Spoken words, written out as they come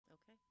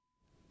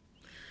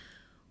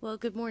Well,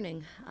 good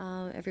morning,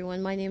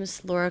 everyone. My name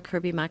is Laura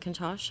Kirby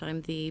Mackintosh.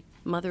 I'm the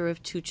mother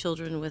of 2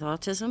 children with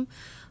autism.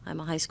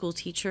 I'm a high school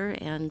teacher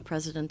and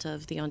president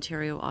of the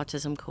Ontario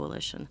Autism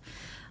Coalition.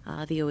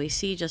 The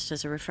OAC, just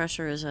as a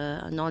refresher, is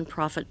a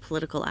nonprofit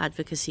political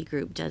advocacy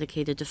group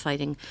dedicated to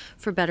fighting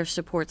for better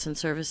supports and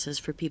services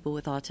for people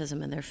with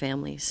autism and their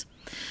families.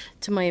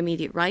 To my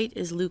immediate right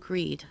is Luke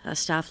Reid, a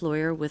staff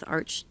lawyer with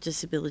Arch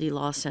Disability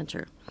Law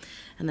Centre.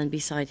 And then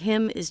beside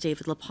him is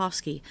David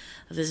Lepofsky,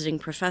 a visiting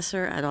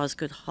professor at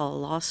Osgoode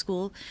Hall Law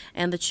School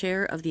and the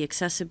chair of the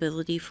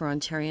Accessibility for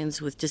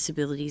Ontarians with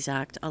Disabilities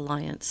Act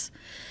Alliance.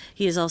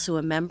 He is also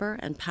a member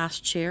and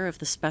past chair of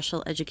the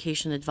Special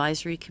Education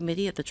Advisory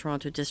Committee at the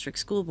Toronto District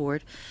School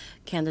Board,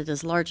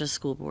 Canada's largest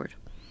school board.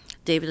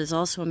 David is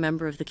also a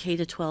member of the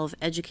K-12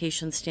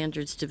 Education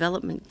Standards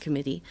Development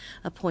Committee,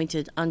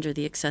 appointed under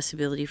the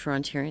Accessibility for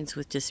Ontarians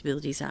with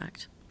Disabilities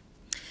Act.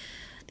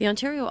 The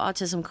Ontario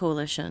Autism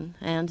Coalition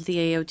and the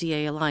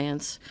AODA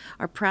Alliance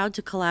are proud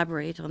to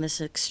collaborate on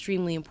this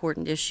extremely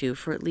important issue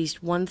for at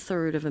least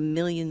 1/3 of a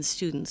million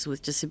students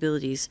with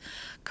disabilities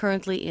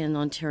currently in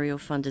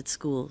Ontario-funded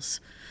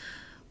schools.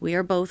 We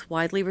are both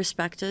widely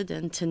respected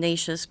and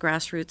tenacious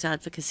grassroots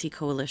advocacy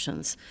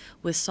coalitions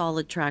with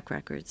solid track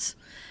records.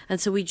 And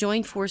so we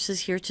join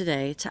forces here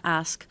today to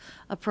ask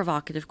a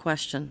provocative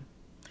question.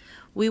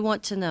 We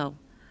want to know,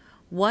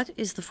 what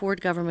is the Ford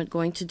government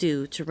going to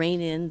do to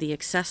rein in the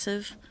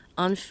excessive,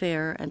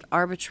 unfair, and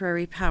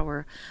arbitrary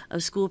power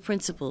of school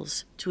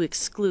principals to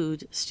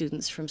exclude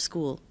students from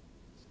school?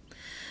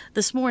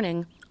 This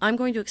morning, I'm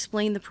going to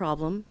explain the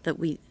problem that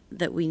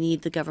we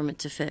need the government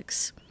to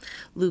fix.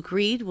 Luke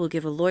Reid will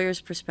give a lawyer's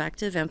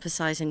perspective,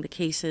 emphasizing the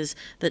cases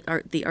that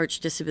the Arch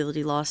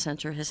Disability Law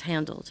Centre has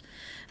handled.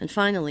 And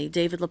finally,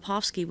 David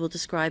Lepofsky will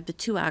describe the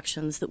 2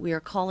 actions that we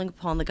are calling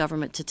upon the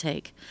government to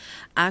take,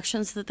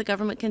 actions that the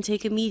government can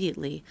take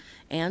immediately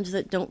and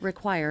that don't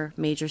require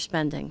major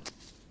spending.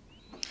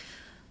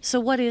 So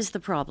what is the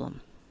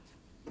problem?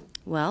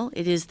 Well,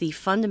 it is the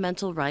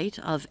fundamental right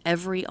of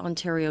every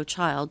Ontario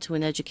child to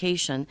an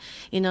education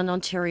in an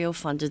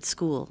Ontario-funded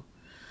school.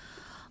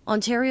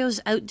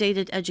 Ontario's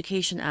outdated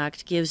Education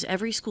Act gives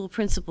every school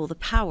principal the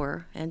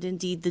power, and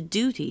indeed the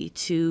duty,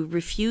 to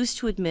refuse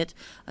to admit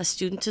a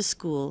student to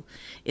school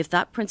if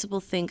that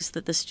principal thinks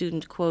that the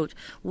student, quote,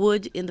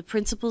 would, in the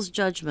principal's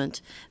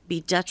judgment,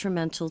 be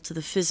detrimental to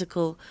the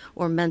physical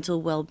or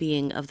mental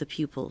well-being of the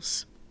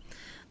pupils.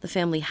 The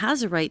family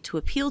has a right to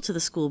appeal to the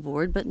school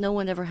board, but no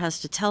one ever has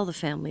to tell the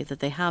family that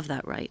they have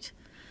that right.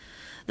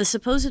 The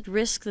supposed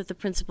risk that the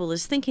principal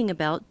is thinking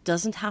about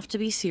doesn't have to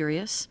be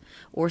serious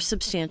or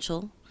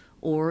substantial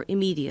or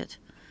immediate.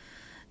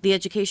 The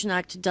Education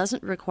Act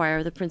doesn't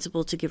require the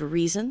principal to give a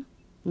reason,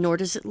 nor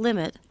does it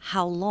limit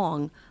how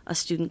long a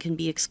student can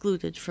be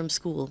excluded from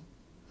school.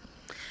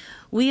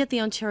 We at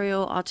the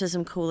Ontario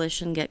Autism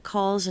Coalition get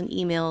calls and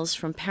emails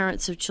from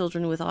parents of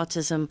children with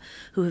autism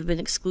who have been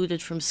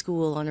excluded from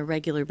school on a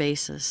regular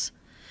basis.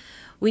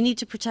 We need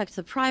to protect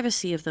the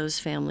privacy of those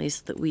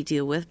families that we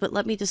deal with, but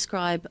let me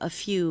describe a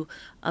few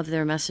of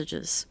their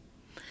messages.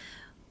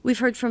 We've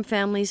heard from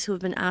families who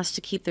have been asked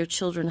to keep their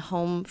children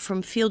home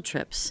from field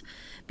trips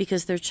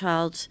because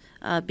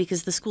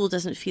because the school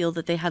doesn't feel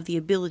that they have the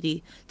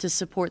ability to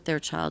support their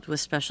child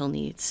with special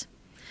needs.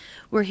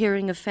 We're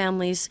hearing of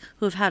families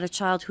who have had a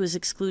child who is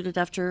excluded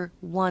after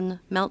 1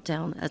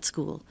 meltdown at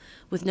school,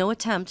 with no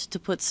attempt to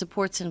put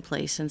supports in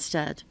place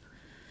instead.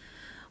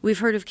 We've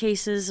heard of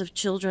cases of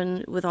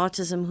children with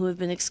autism who have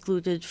been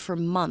excluded for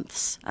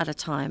months at a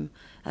time,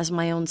 as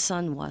my own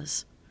son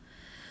was.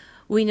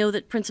 We know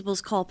that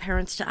principals call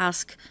parents to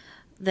ask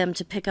them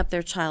to pick up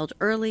their child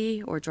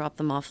early or drop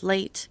them off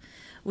late.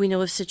 We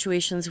know of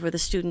situations where the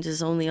student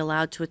is only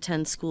allowed to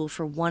attend school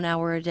for 1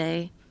 hour a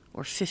day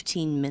or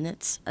 15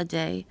 minutes a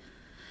day.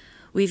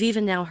 We've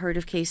even now heard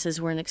of cases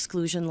where an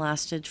exclusion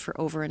lasted for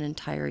over an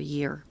entire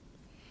year.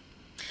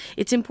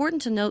 It's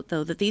important to note,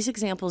 though, that these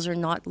examples are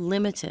not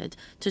limited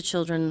to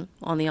children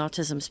on the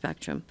autism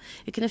spectrum.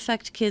 It can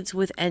affect kids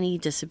with any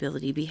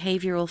disability,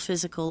 behavioral,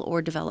 physical,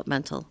 or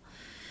developmental.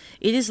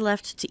 It is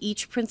left to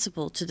each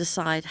principal to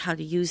decide how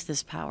to use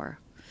this power.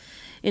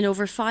 In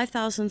over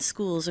 5,000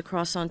 schools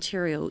across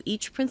Ontario,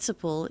 each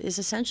principal is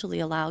essentially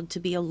allowed to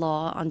be a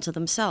law unto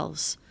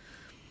themselves.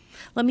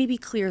 Let me be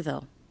clear,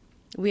 though.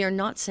 We are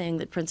not saying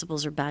that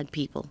principals are bad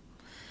people.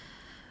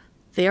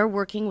 They are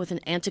working with an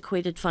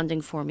antiquated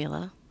funding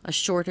formula, a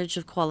shortage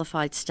of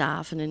qualified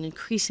staff, and an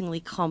increasingly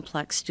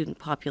complex student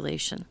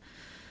population.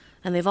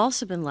 And they've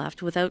also been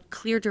left without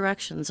clear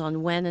directions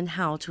on when and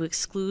how to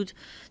exercise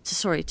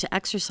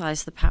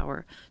the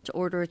power to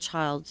order a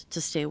child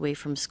to stay away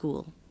from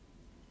school.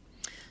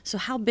 So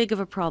how big of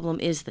a problem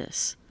is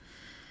this?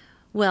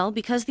 Well,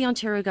 because the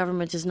Ontario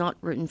government is not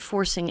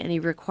enforcing any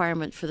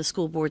requirement for the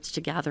school boards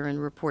to gather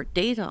and report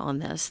data on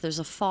this, there's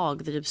a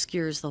fog that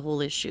obscures the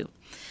whole issue.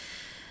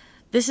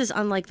 This is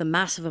unlike the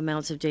massive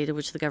amounts of data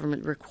which the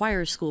government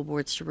requires school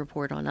boards to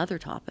report on other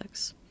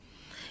topics.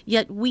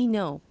 Yet we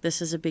know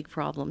this is a big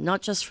problem,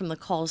 not just from the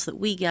calls that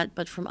we get,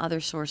 but from other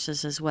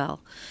sources as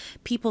well.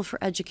 People for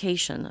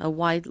Education, a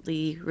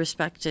widely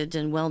respected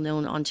and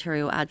well-known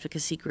Ontario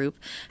advocacy group,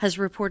 has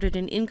reported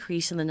an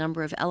increase in the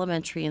number of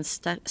elementary and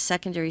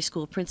secondary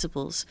school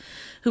principals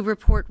who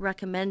report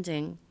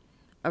recommending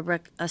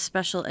a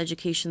special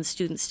education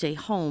student stay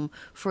home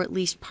for at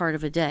least part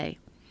of a day.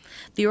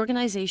 The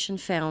organization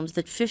found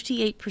that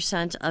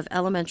 58% of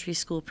elementary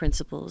school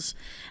principals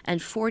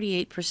and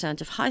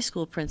 48% of high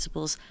school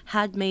principals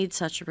had made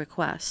such a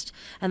request,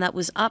 and that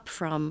was up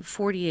from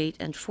 48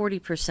 and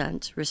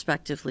 40%,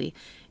 respectively,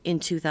 in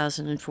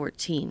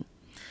 2014.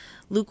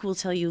 Luke will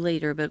tell you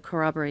later about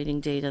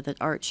corroborating data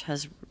that Arch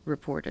has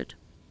reported.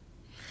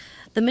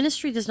 The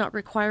ministry does not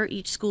require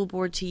each school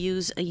board to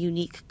use a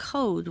unique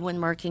code when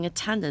marking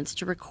attendance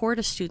to record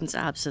a student's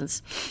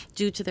absence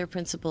due to their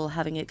principal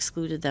having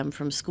excluded them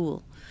from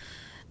school.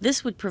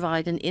 This would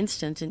provide an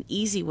instant and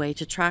easy way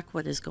to track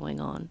what is going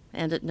on,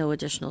 and at no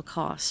additional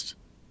cost.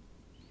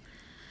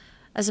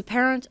 As a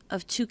parent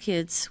of 2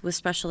 kids with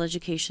special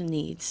education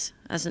needs,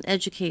 as an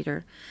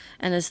educator,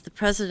 and as the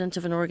president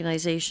of an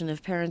organization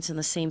of parents in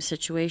the same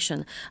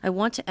situation, I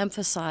want to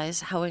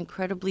emphasize how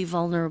incredibly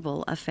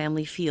vulnerable a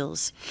family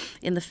feels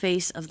in the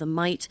face of the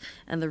might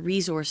and the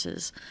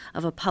resources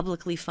of a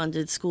publicly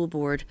funded school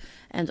board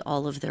and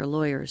all of their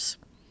lawyers.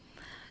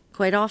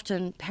 Quite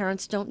often,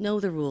 parents don't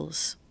know the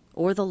rules,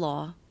 or the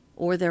law,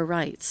 or their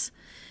rights.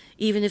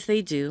 Even if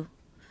they do,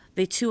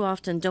 they too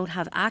often don't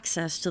have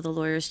access to the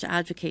lawyers to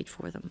advocate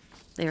for them.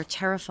 They are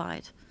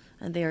terrified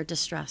and they are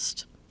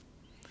distressed.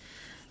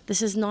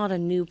 This is not a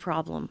new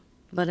problem,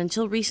 but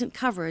until recent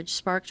coverage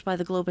sparked by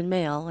the Globe and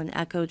Mail and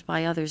echoed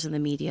by others in the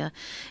media,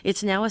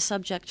 it's now a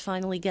subject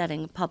finally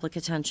getting public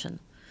attention.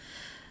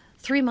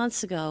 3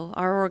 months ago,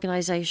 our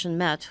organization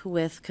met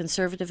with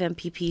Conservative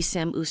MPP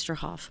Sam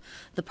Oosterhoff,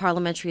 the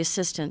parliamentary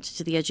assistant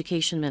to the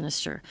Education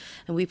Minister,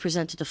 and we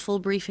presented a full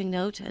briefing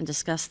note and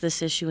discussed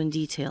this issue in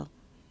detail.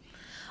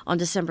 On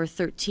December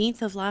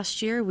 13th of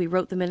last year, we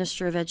wrote the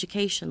Minister of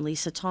Education,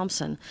 Lisa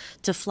Thompson,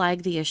 to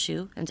flag the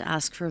issue and to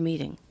ask for a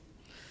meeting.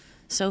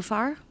 So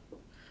far,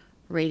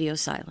 radio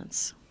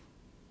silence.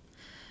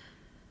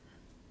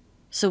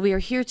 So we are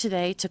here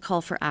today to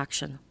call for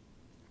action.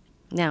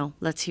 Now,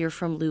 let's hear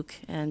from Luke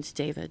and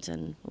David,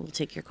 and we'll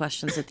take your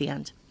questions at the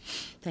end.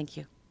 Thank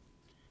you.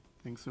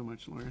 Thanks so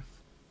much, Laura.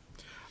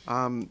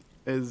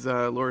 As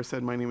Laura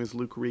said, my name is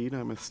Luke Reid.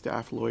 I'm a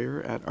staff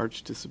lawyer at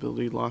Arch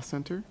Disability Law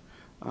Center.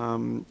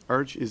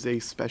 Arch is a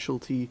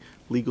specialty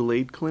legal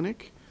aid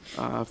clinic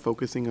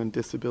focusing on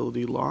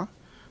disability law.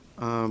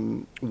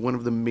 One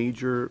of the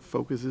major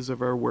focuses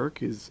of our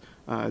work is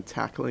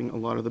tackling a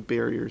lot of the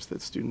barriers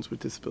that students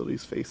with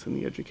disabilities face in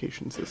the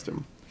education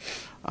system.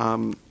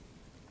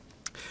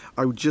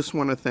 I just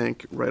want to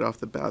thank right off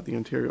the bat the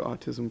Ontario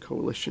Autism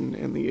Coalition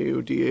and the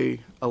AODA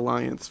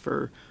Alliance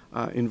for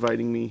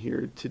inviting me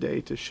here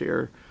today to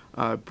share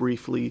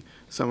briefly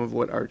some of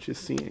what Arch is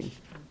seeing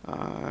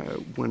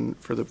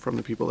from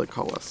the people that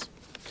call us.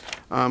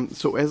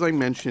 So as I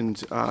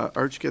mentioned,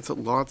 Arch gets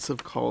lots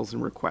of calls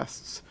and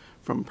requests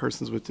from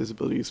persons with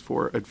disabilities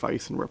for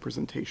advice and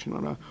representation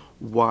on a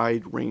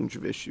wide range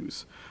of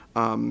issues.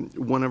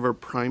 One of our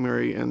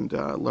primary and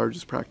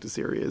largest practice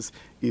areas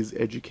is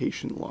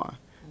education law.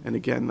 And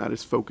again, that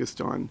is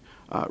focused on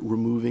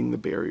removing the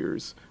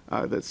barriers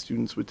that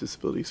students with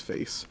disabilities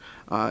face.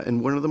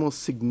 And one of the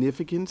most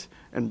significant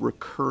and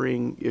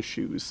recurring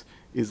issues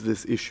is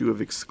this issue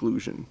of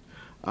exclusion.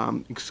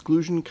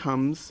 Exclusion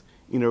comes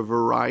in a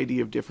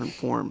variety of different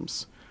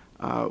forms.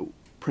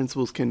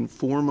 Principals can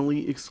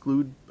formally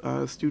exclude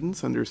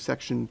students under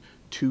Section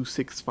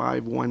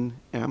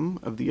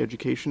 2651M of the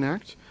Education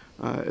Act,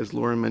 as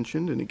Laura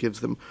mentioned, and it gives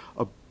them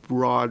a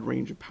broad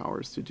range of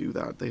powers to do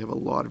that. They have a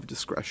lot of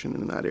discretion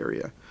in that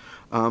area.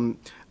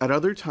 At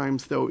other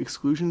times, though,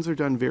 exclusions are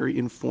done very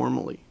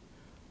informally.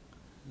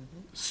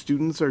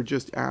 Students are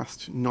just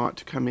asked not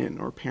to come in,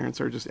 or parents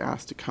are just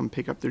asked to come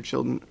pick up their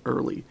children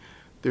early.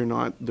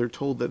 They're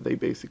told that they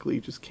basically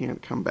just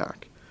can't come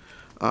back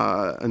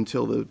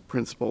until the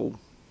principal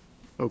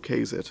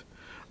okays it.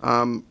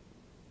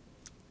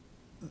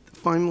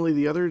 Finally,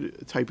 the other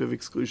type of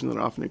exclusion that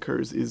often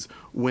occurs is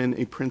when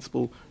a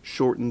principal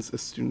shortens a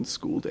student's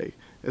school day.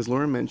 As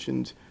Laura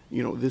mentioned,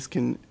 this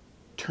can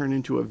turn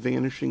into a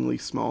vanishingly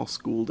small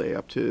school day,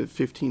 up to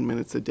 15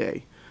 minutes a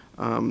day.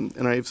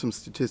 And I have some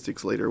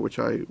statistics later which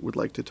I would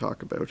like to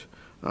talk about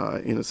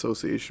in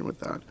association with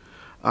that.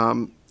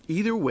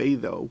 Either way,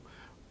 though,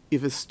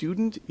 if a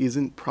student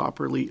isn't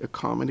properly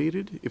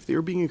accommodated, if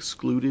they're being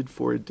excluded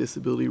for a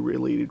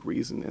disability-related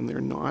reason and they're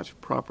not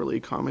properly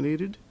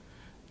accommodated,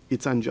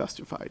 it's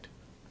unjustified.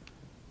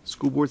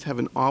 School boards have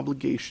an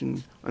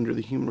obligation under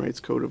the Human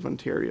Rights Code of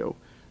Ontario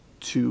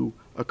to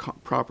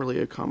properly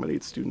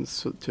accommodate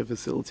students to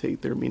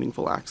facilitate their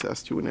meaningful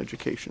access to an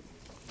education.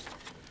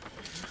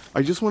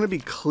 I just want to be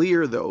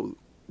clear, though,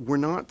 we're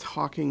not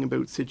talking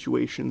about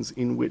situations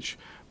in which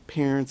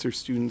parents or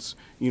students,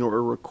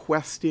 are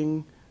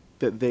requesting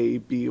that they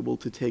be able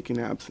to take an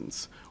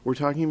absence. We're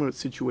talking about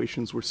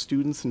situations where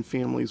students and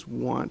families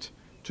want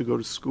to go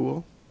to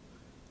school,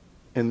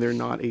 and they're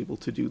not able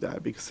to do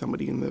that because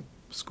somebody in the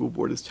school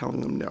board is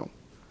telling them no.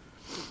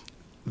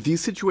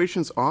 These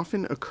situations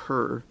often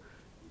occur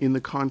in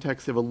the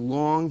context of a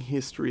long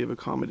history of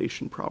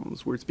accommodation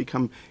problems, where it's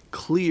become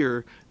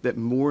clear that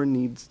more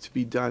needs to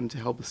be done to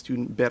help a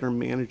student better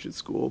manage at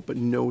school, but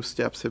no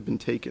steps have been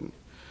taken.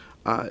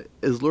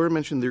 As Laura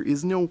mentioned, there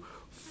is no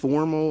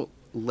formal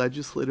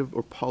legislative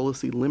or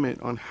policy limit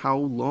on how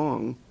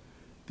long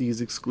these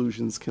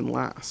exclusions can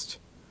last.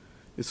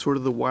 It's sort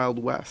of the Wild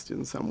West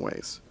in some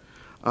ways.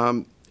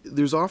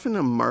 There's often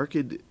a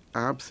marked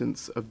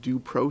absence of due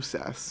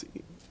process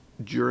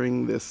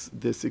during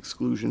this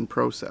exclusion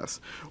process.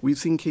 We've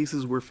seen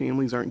cases where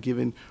families aren't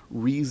given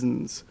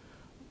reasons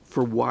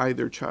for why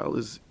their child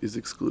is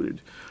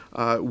excluded.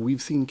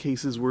 We've seen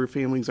cases where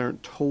families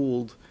aren't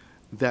told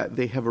that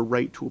they have a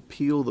right to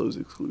appeal those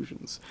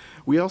exclusions.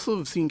 We also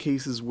have seen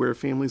cases where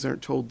families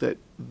aren't told that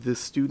the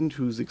student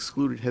who's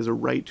excluded has a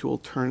right to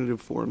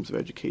alternative forms of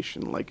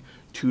education, like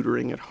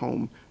tutoring at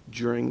home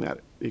during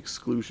that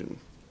exclusion.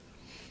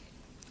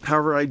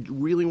 However, I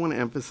really want to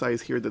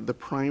emphasize here that the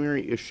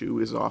primary issue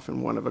is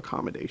often one of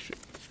accommodation,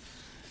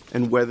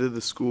 and whether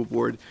the school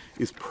board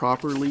is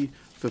properly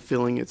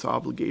fulfilling its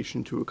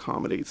obligation to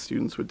accommodate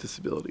students with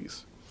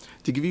disabilities.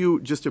 To give you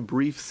just a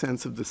brief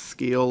sense of the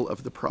scale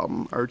of the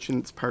problem, Arch and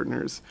its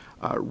partners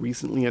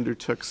recently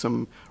undertook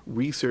some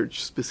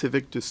research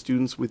specific to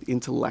students with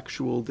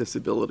intellectual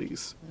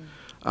disabilities.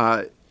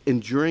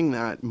 And during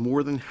that,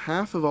 more than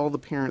half of all the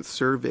parents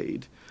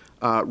surveyed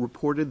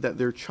reported that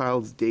their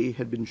child's day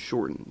had been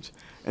shortened,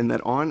 and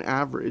that on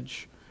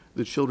average,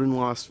 the children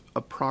lost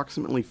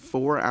approximately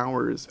 4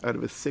 hours out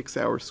of a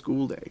 6-hour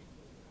school day.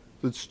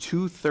 That's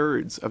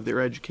 2/3 of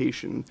their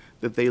education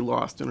that they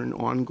lost on an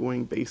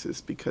ongoing basis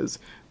because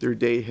their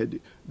day had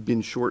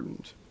been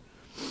shortened.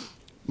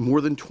 More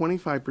than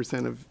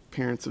 25% of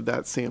parents of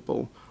that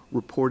sample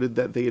reported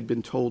that they had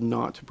been told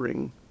not to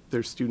bring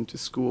their student to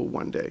school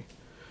one day.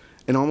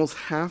 And almost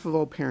half of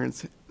all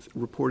parents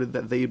reported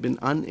that they had been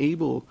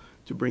unable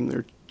to bring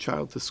their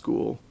child to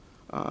school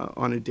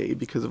on a day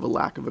because of a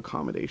lack of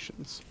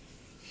accommodations.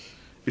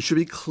 It should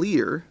be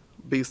clear,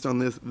 based on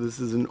this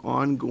is an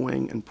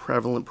ongoing and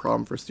prevalent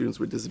problem for students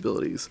with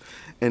disabilities,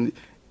 and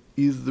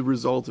is the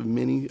result of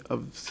many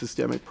of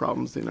systemic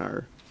problems in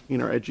our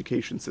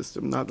education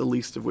system, not the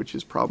least of which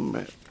is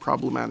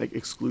problematic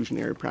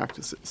exclusionary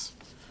practices.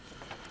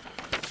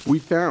 We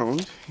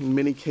found in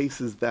many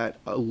cases that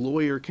a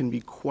lawyer can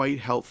be quite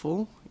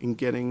helpful in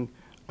getting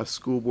a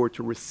school board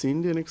to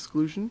rescind an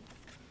exclusion.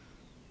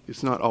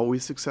 It's not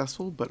always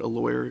successful, but a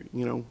lawyer,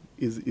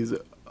 is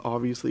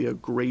obviously a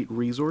great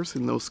resource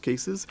in those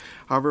cases.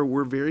 However,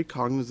 we're very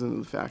cognizant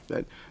of the fact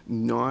that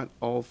not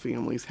all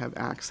families have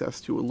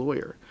access to a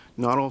lawyer.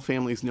 Not all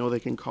families know they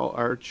can call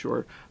Arch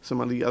or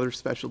some of the other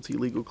specialty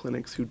legal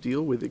clinics who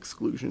deal with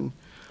exclusion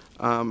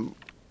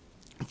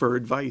for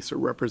advice or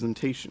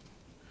representation.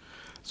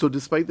 So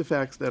despite the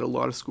fact that a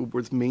lot of school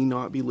boards may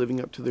not be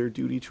living up to their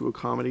duty to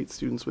accommodate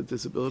students with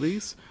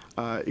disabilities,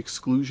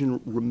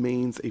 exclusion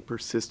remains a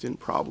persistent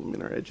problem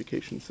in our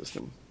education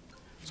system.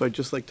 So I'd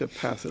just like to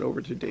pass it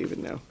over to David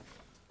now.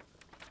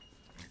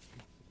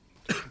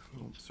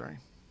 Oh, sorry.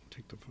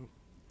 Take the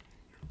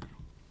vote.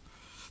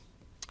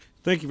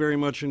 Thank you very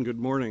much and good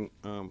morning.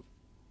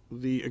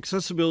 The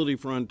Accessibility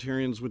for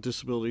Ontarians with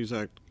Disabilities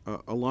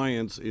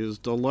Alliance is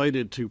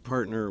delighted to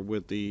partner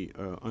with the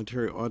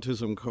Ontario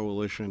Autism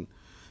Coalition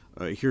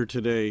here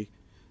today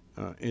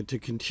and to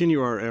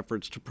continue our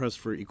efforts to press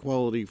for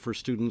equality for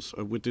students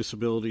with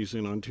disabilities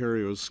in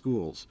Ontario's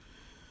schools.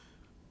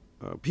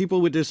 People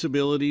with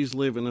disabilities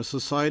live in a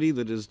society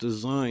that is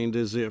designed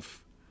as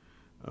if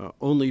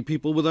only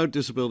people without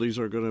disabilities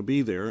are going to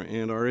be there,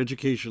 and our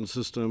education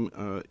system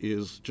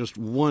is just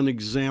one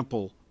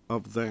example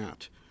of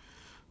that.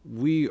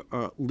 We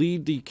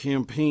lead the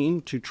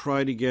campaign to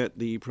try to get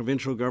the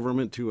provincial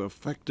government to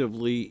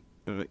effectively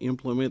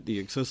implement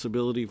the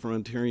Accessibility for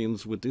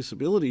Ontarians with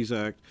Disabilities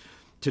Act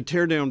to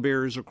tear down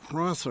barriers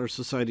across our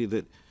society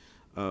that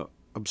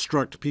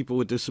obstruct people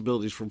with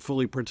disabilities from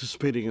fully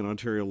participating in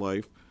Ontario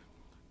life.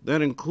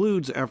 That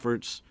includes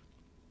efforts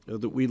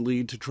that we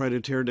lead to try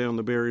to tear down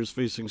the barriers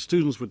facing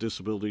students with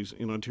disabilities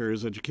in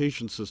Ontario's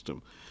education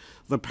system.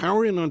 The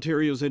power in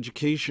Ontario's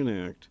Education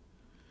Act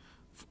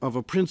of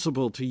a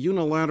principal to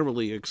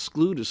unilaterally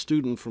exclude a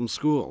student from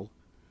school,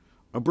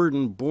 a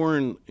burden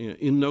borne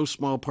in no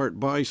small part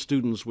by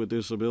students with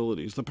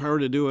disabilities, the power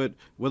to do it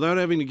without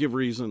having to give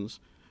reasons,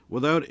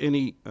 without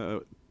any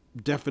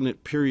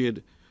definite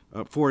period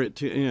for it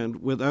to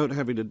end, without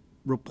having to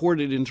report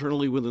it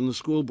internally within the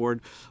school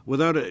board,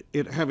 without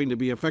it having to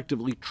be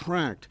effectively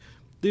tracked.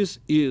 This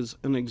is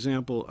an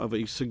example of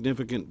a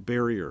significant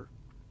barrier.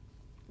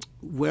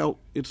 Well,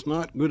 it's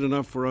not good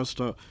enough for us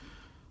to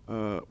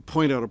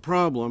point out a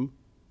problem.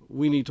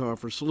 We need to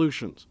offer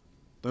solutions.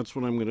 That's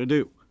what I'm going to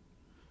do.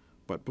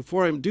 But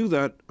before I do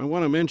that, I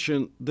want to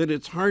mention that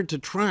it's hard to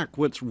track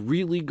what's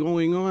really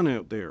going on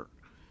out there.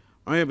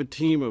 I have a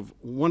team of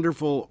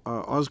wonderful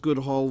Osgoode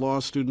Hall law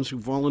students who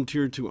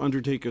volunteered to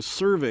undertake a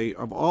survey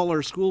of all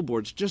our school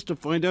boards just to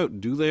find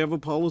out, do they have a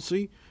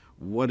policy?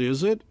 What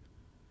is it?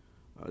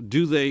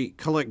 Do they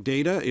collect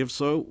data? If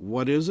so,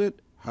 what is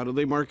it? How do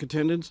they mark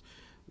attendance?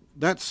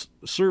 That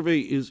survey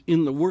is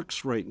in the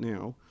works right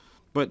now,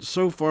 but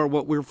so far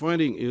what we're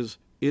finding is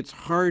it's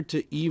hard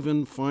to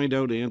even find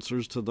out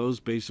answers to those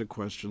basic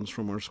questions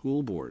from our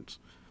school boards.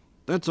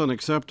 That's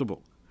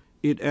unacceptable.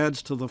 It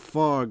adds to the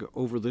fog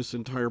over this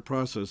entire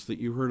process that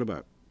you heard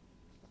about.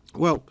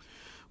 Well,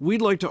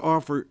 we'd like to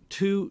offer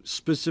 2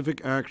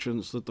 specific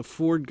actions that the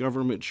Ford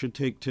government should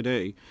take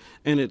today.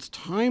 And it's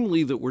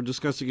timely that we're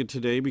discussing it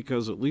today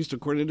because, at least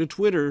according to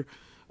Twitter,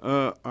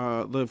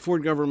 the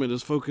Ford government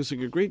is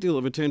focusing a great deal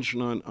of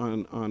attention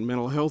on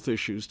mental health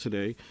issues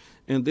today.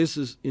 And this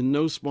is in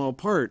no small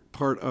part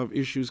of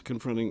issues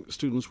confronting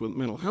students with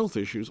mental health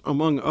issues,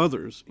 among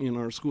others, in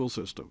our school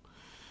system.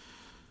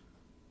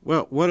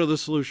 Well, what are the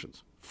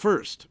solutions?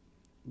 First,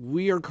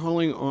 we are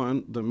calling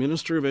on the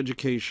Minister of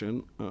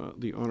Education,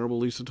 the Honorable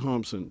Lisa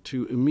Thompson,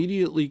 to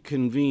immediately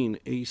convene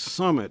a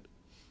summit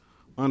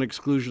on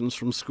exclusions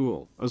from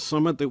school, a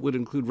summit that would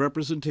include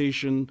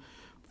representation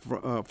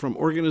from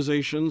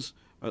organizations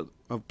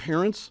of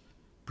parents,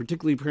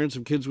 particularly parents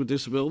of kids with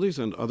disabilities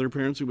and other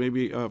parents who may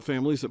be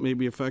families that may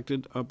be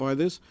affected by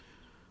this,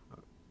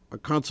 a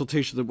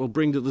consultation that will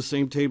bring to the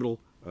same table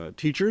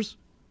teachers,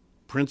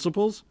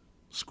 principals,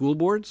 school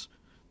boards,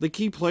 the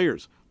key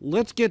players.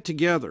 Let's get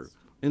together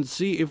and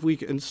see if we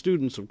can, and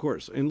students, of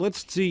course, and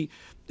let's see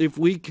if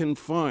we can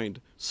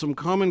find some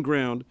common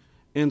ground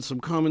and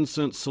some common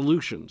sense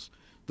solutions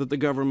that the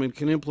government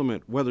can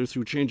implement, whether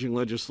through changing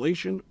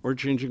legislation or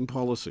changing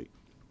policy.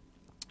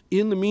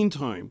 In the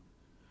meantime,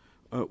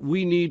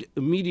 we need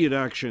immediate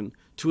action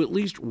to at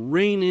least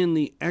rein in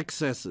the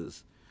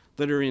excesses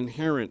that are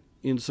inherent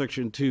in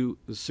Section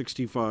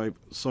 265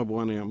 sub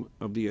 1M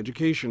of the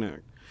Education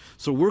Act.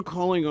 So we're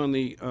calling on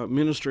the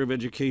Minister of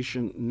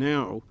Education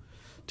now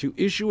to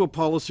issue a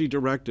policy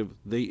directive.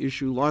 They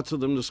issue lots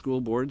of them to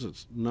school boards.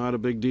 It's not a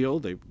big deal.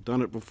 They've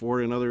done it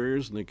before in other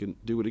areas, and they can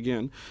do it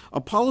again. A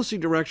policy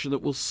direction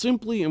that will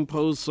simply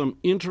impose some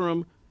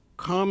interim,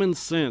 common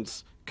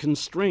sense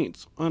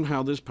constraints on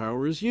how this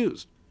power is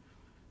used.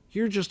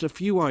 Here are just a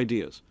few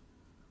ideas.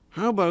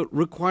 How about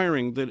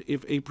requiring that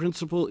if a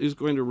principal is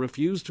going to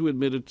refuse to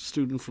admit a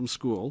student from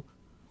school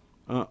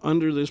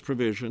under this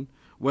provision,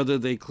 whether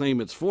they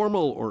claim it's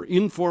formal or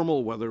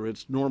informal, whether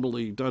it's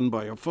normally done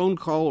by a phone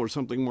call or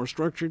something more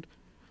structured,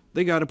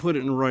 they got to put it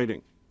in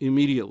writing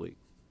immediately.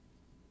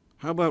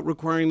 How about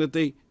requiring that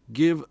they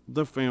give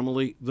the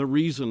family the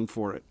reason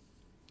for it?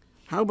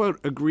 How about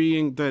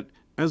agreeing that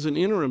as an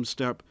interim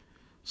step,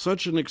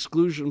 such an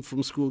exclusion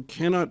from school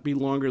cannot be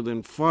longer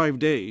than 5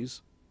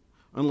 days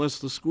unless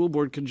the school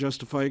board can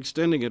justify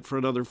extending it for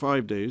another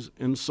 5 days,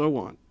 and so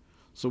on.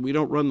 So we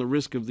don't run the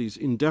risk of these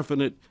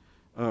indefinite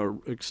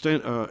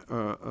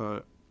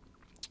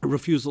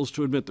refusals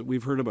to admit that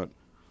we've heard about.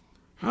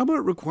 How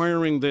about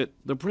requiring that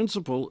the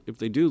principal, if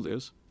they do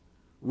this,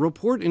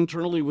 report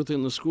internally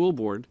within the school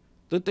board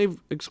that they've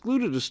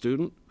excluded a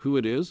student, who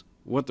it is,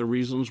 what the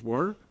reasons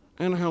were,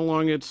 and how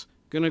long it's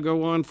going to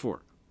go on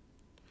for?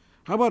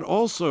 How about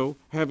also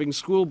having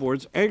school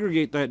boards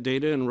aggregate that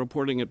data and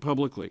reporting it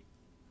publicly?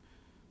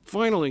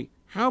 Finally,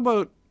 how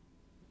about,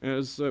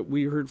 as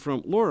we heard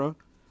from Laura,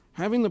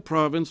 having the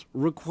province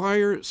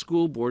require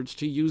school boards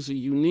to use a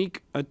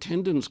unique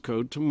attendance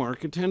code to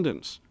mark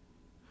attendance?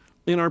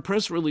 In our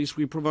press release,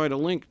 we provide a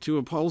link to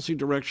a policy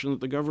direction that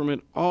the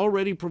government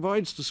already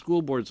provides to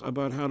school boards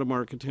about how to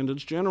mark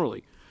attendance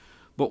generally.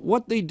 But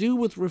what they do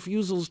with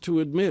refusals to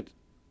admit,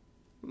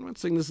 I'm not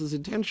saying this is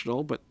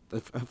intentional, but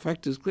the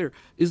effect is clear,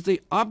 is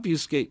they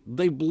obfuscate,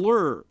 they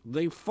blur,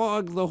 they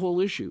fog the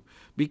whole issue,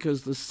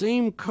 because the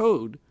same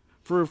code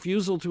for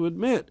refusal to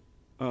admit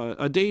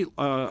a day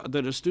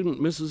that a student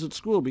misses at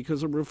school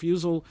because of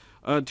refusal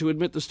to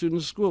admit the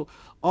student to school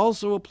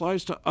also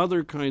applies to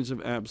other kinds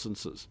of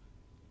absences.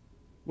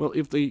 Well,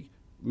 if the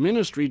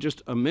ministry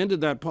just amended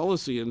that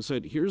policy and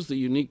said, here's the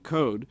unique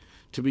code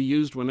to be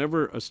used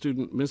whenever a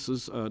student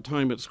misses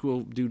time at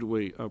school due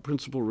to a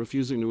principal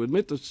refusing to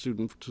admit the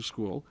student to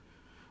school,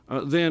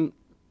 then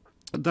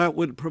that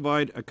would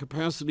provide a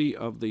capacity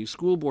of the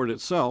school board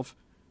itself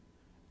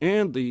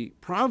and the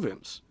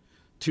province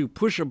to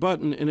push a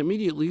button and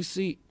immediately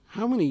see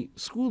how many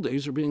school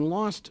days are being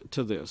lost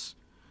to this.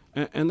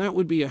 And that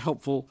would be a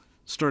helpful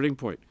starting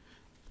point.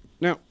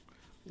 Now,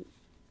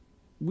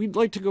 we'd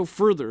like to go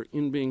further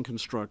in being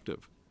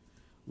constructive.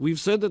 We've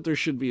said that there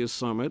should be a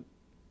summit.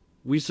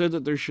 We said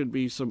that there should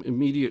be some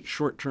immediate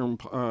short-term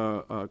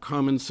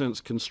common sense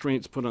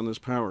constraints put on this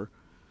power.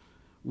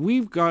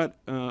 We've got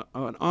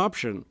an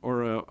option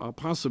or a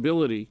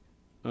possibility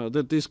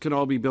that this can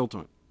all be built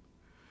on.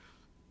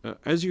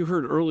 As you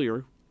heard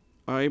earlier,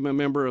 I'm a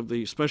member of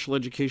the Special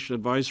Education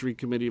Advisory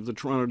Committee of the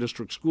Toronto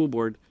District School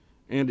Board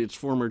and its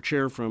former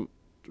chair from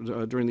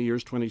during the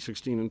years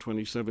 2016 and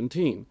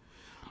 2017.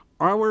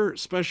 Our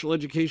Special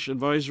Education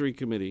Advisory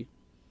Committee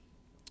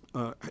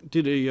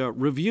did a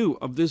review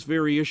of this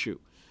very issue,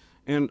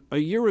 And a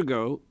year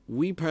ago,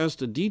 we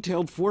passed a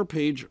detailed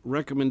 4-page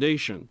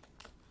recommendation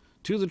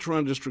to the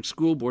Toronto District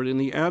School Board in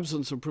the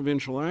absence of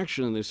provincial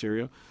action in this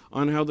area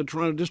on how the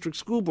Toronto District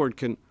School Board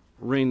can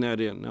rein that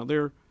in. Now,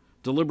 they're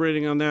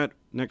deliberating on that.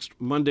 Next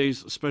Monday's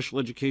Special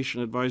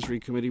Education Advisory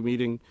Committee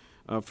meeting,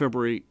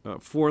 February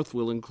 4th,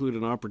 will include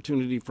an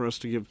opportunity for us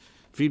to give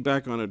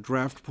feedback on a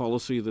draft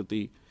policy that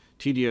the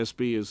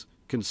TDSB is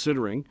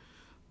considering.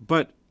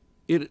 But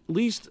at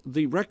least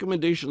the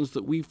recommendations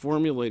that we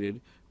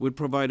formulated would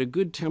provide a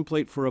good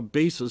template for a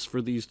basis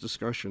for these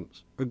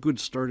discussions, a good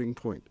starting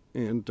point,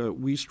 and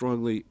we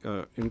strongly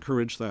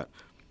encourage that.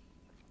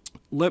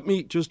 Let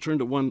me just turn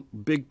to one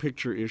big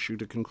picture issue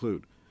to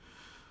conclude.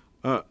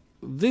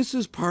 This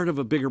is part of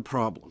a bigger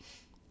problem.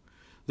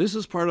 This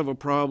is part of a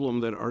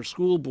problem that our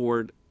school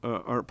board,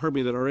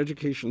 that our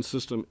education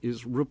system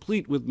is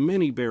replete with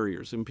many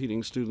barriers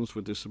impeding students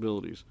with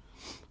disabilities.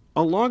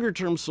 A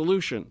longer-term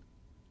solution,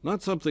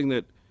 not something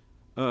that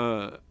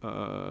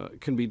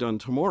can be done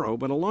tomorrow,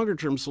 but a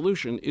longer-term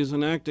solution is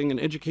enacting an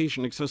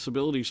education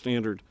accessibility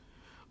standard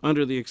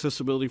under the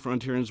Accessibility for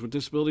Ontarians with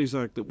Disabilities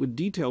Act that would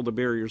detail the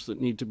barriers that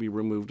need to be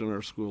removed in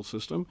our school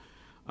system,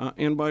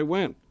 and by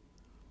when.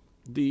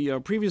 The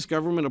previous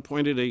government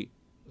appointed a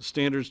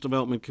Standards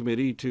Development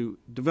Committee to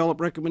develop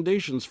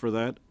recommendations for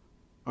that.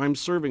 I'm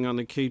serving on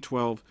the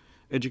K-12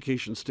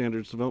 Education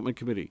Standards Development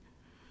Committee.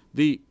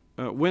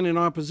 When in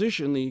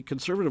opposition, the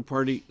Conservative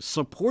Party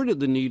supported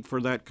the need for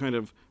that kind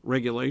of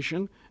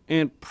regulation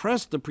and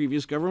pressed the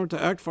previous government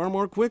to act far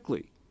more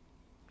quickly.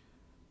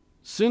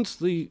 Since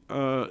the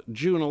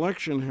June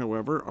election,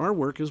 however, our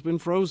work has been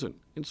frozen.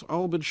 It's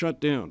all been shut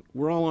down.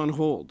 We're all on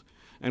hold.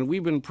 And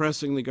we've been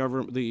pressing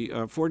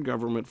the Ford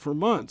government for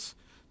months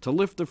to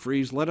lift the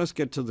freeze, let us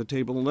get to the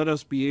table, and let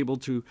us be able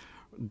to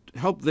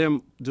help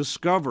them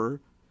discover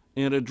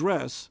and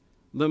address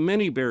the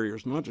many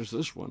barriers, not just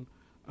this one,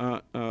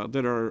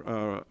 that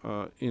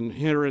are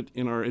inherent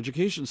in our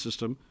education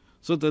system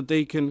so that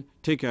they can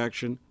take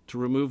action to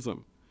remove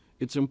them.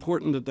 It's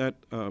important that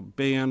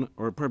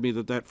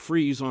that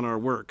freeze on our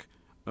work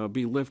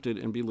be lifted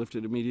and be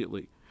lifted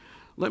immediately.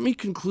 Let me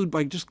conclude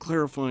by just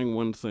clarifying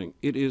one thing.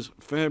 It is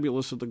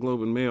fabulous that the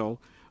Globe and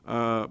Mail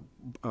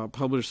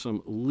published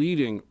some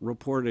leading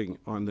reporting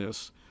on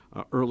this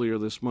earlier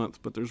this month,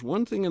 but there's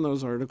one thing in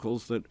those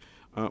articles that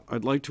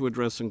I'd like to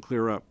address and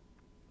clear up.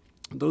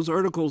 Those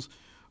articles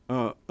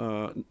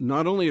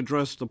not only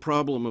address the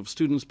problem of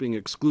students being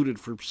excluded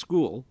from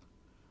school,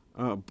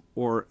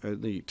 or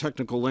the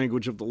technical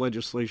language of the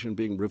legislation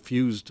being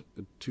refused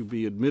to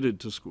be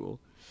admitted to school,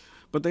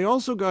 but they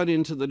also got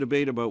into the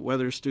debate about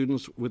whether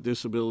students with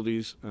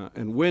disabilities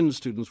and when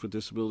students with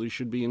disabilities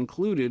should be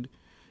included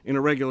in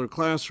a regular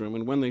classroom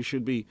and when they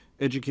should be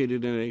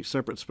educated in a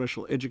separate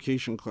special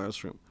education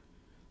classroom.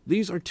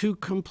 These are two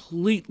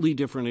completely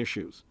different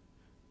issues.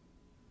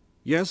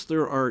 Yes,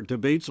 there are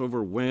debates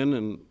over when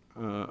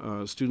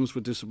and students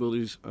with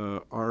disabilities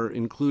are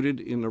included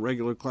in a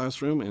regular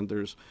classroom, and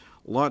there's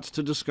lots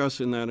to discuss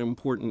in that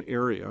important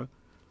area.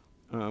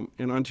 And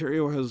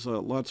Ontario has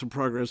lots of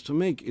progress to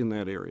make in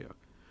that area.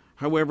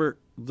 However,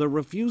 the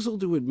refusal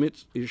to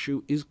admit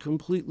issue is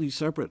completely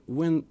separate.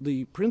 When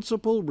the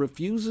principal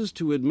refuses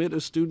to admit a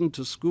student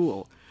to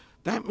school,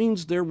 that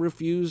means they're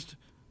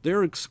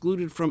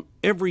excluded from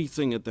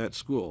everything at that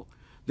school.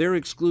 They're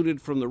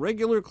excluded from the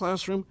regular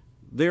classroom.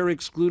 They're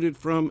excluded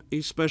from a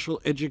special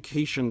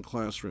education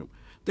classroom.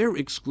 They're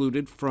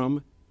excluded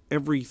from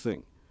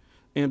everything.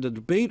 And a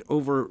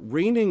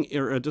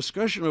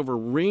discussion over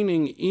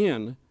reining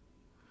in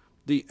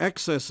the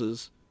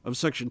excesses of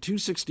Section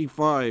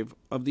 265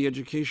 of the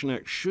Education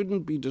Act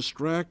shouldn't be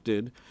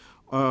distracted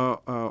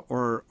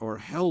or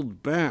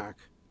held back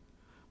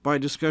by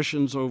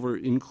discussions over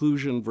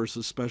inclusion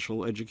versus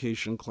special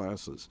education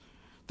classes.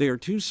 They are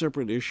two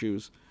separate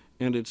issues,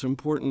 and it's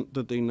important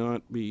that they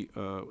not be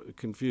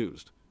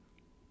confused.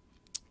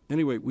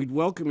 Anyway, we'd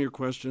welcome your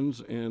questions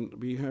and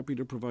be happy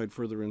to provide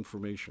further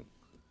information.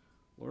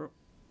 Laura?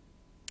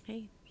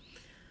 Hey.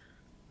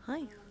 Hi.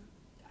 I'm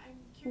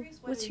curious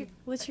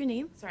What's your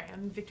name? Sorry,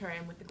 I'm Victoria.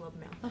 I'm with the Globe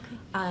and Mail. Okay.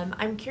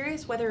 I'm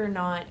curious whether or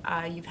not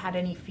you've had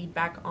any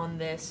feedback on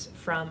this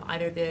from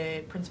either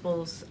the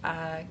Principals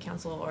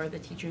Council or the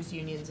Teachers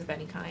Unions of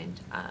any kind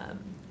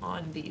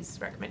on these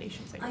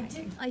recommendations that you're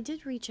making. I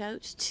did reach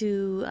out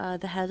to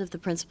the head of the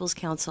Principals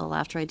Council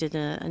after I did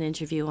an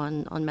interview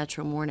on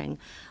Metro Morning,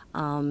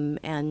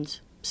 and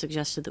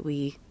suggested that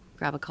we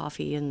grab a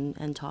coffee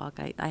and talk.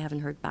 I haven't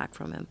heard back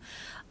from him.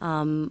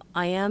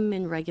 I am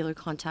in regular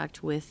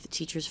contact with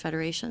teachers'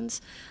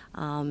 federations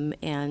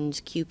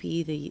and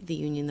CUPE, the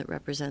union that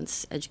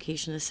represents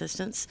education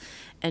assistants,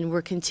 and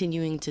we're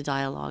continuing to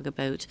dialogue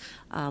about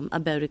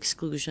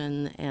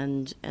exclusion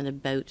and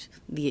about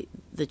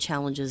the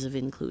challenges of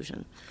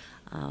inclusion.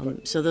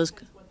 So those.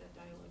 What that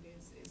dialogue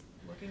is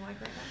looking like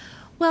right now?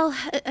 Well,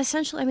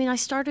 essentially, I mean, I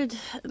started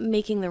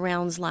making the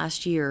rounds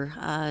last year,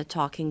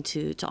 talking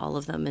to all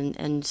of them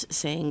and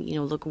saying, you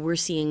know, look, we're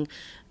seeing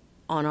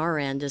on our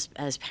end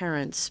as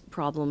parents,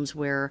 problems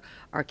where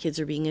our kids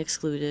are being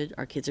excluded,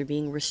 our kids are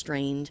being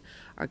restrained,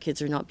 our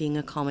kids are not being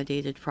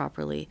accommodated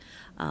properly,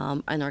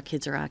 and our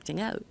kids are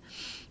acting out.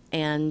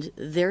 And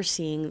they're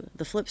seeing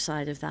the flip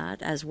side of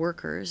that as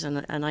workers,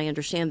 and I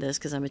understand this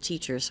because I'm a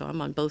teacher, so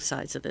I'm on both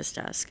sides of this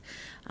desk.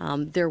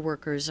 Their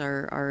workers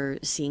are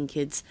seeing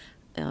kids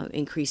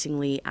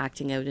increasingly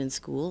acting out in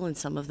school, and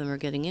some of them are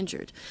getting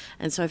injured.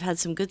 And so I've had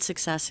some good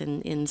success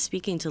in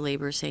speaking to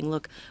labor, saying,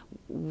 look,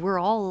 we're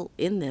all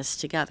in this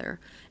together,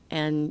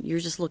 and you're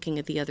just looking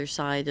at the other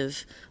side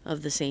of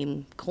the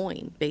same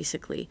coin,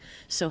 basically.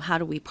 So how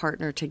do we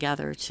partner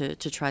together to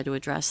try to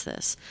address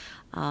this?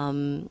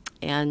 And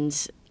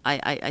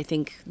I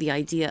think the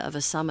idea of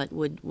a summit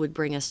would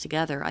bring us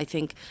together. I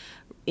think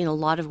in a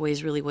lot of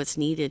ways, really what's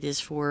needed is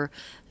for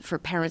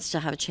parents to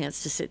have a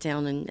chance to sit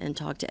down and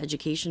talk to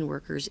education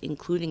workers,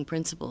 including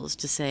principals,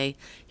 to say,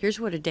 here's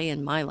what a day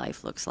in my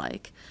life looks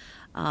like.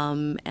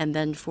 And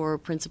then for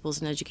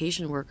principals and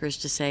education workers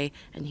to say,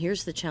 and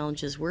here's the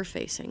challenges we're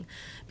facing.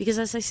 Because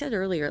as I said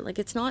earlier, like,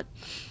 it's not,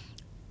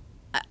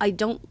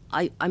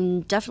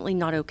 I'm definitely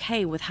not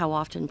okay with how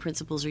often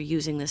principals are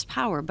using this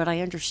power, but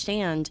I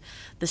understand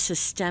the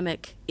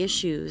systemic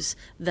issues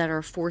that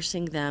are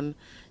forcing them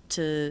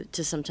to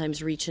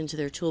sometimes reach into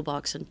their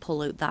toolbox and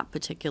pull out that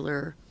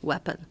particular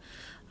weapon.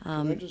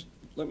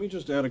 Let me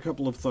just add a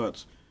couple of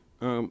thoughts.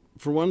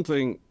 For one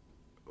thing,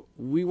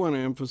 we want to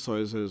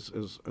emphasize,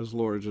 as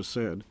Laura just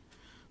said,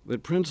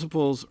 that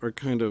principals are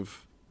kind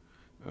of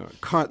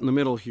caught in the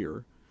middle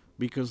here,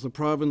 because the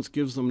province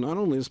gives them not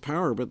only this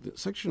power, but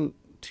Section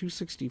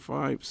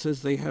 265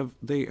 says they have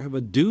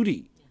a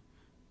duty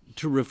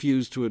to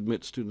refuse to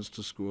admit students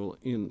to school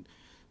in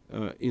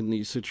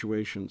these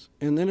situations.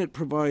 And then it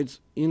provides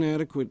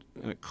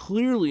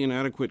clearly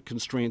inadequate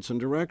constraints and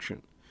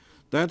direction.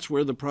 That's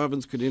where the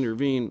province could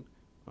intervene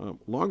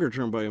longer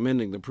term by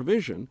amending the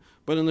provision,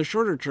 but in the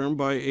shorter term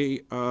by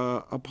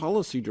a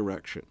policy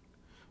direction.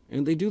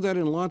 And they do that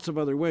in lots of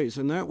other ways,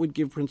 and that would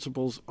give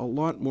principals a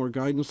lot more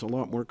guidance, a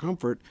lot more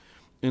comfort.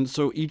 And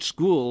so each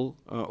school,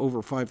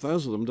 over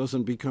 5,000 of them,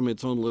 doesn't become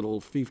its own little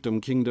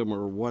fiefdom, kingdom,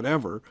 or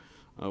whatever,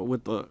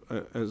 with the,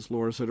 as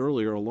Laura said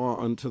earlier, a law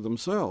unto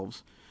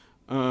themselves.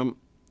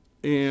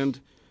 And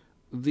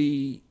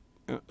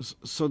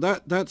so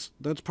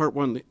that's part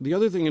one. The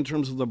other thing in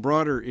terms of the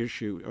broader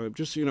issue,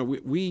 just so you know,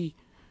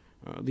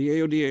 the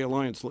AODA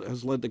Alliance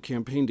has led the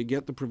campaign to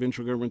get the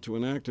provincial government to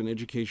enact an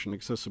education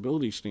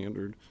accessibility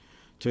standard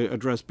to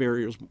address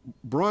barriers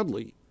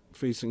broadly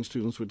facing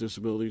students with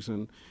disabilities.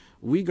 And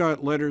we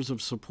got letters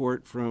of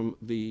support from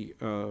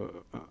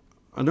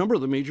a number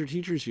of the major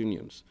teachers'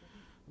 unions.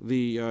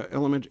 The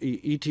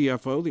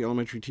ETFO, the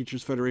Elementary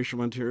Teachers Federation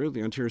of Ontario,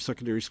 the Ontario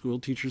Secondary School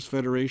Teachers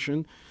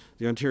Federation,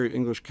 the Ontario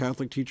English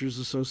Catholic Teachers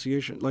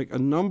Association, like a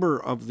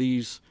number of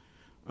these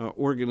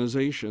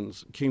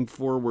organizations came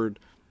forward,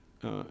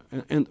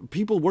 and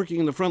people working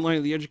in the front line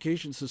of the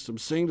education system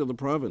saying to the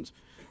province,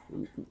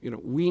 you know,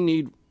 we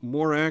need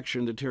more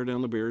action to tear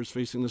down the barriers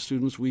facing the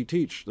students we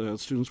teach, the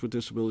students with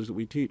disabilities that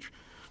we teach.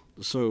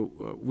 So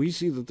we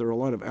see that there are a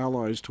lot of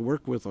allies to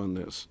work with on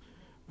this,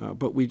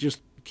 but we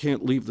just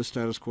can't leave the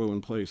status quo in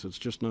place. It's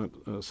just not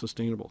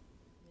sustainable.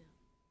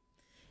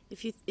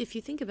 Yeah. If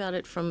you think about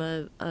it from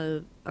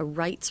a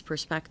rights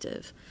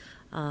perspective,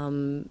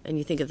 and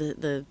you think of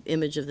the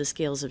image of the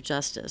scales of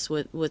justice,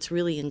 what's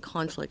really in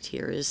conflict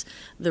here is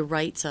the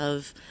rights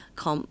of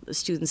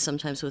students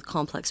sometimes with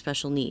complex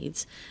special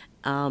needs,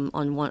 on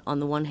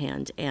the one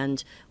hand,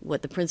 and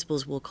what the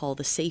principals will call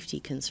the safety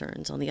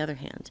concerns on the other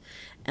hand.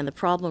 And the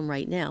problem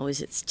right now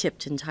is it's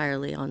tipped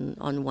entirely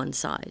on one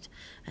side.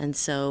 And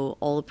so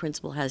all the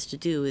principal has to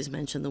do is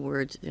mention the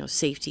word,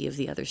 safety of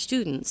the other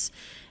students.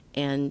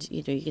 And,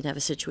 you can have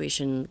a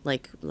situation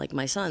like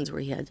my son's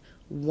where he had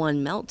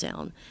one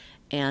meltdown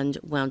and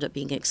wound up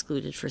being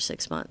excluded for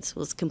 6 months.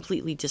 Well, it's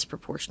completely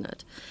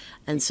disproportionate.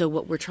 And so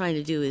what we're trying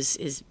to do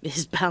is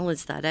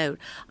balance that out.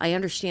 I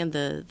understand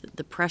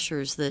the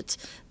pressures that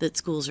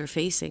schools are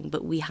facing,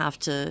 but we have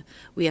to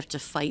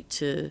fight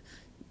to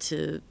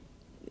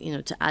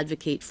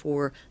advocate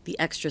for the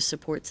extra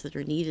supports that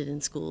are needed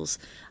in schools.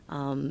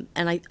 And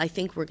I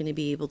think we're going to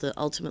be able to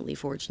ultimately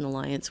forge an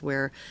alliance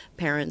where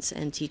parents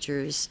and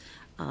teachers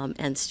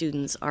and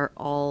students are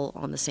all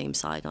on the same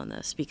side on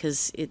this,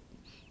 because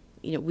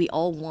we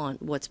all want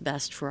what's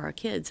best for our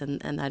kids, and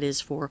that is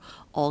for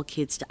all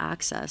kids to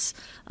access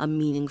a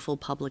meaningful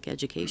public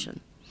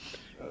education.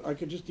 I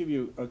could just give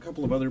you a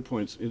couple of other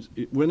points.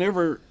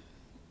 Whenever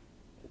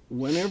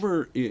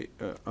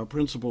a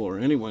principal or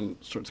anyone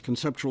starts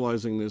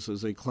conceptualizing this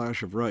as a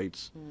clash of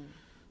rights,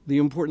 the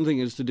important thing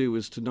is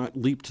to not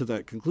leap to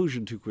that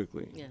conclusion too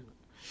quickly. Yeah.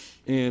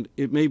 And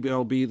it may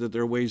well be that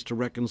there are ways to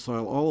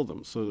reconcile all of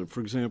them. So that,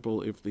 for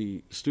example, if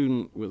the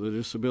student with a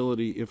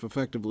disability, if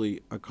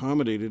effectively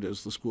accommodated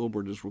as the school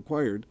board is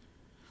required,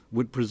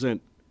 would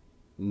present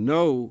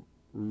no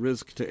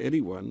risk to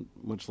anyone,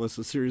 much less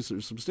a serious or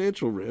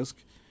substantial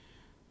risk,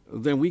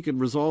 then we could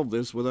resolve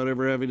this without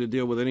ever having to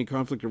deal with any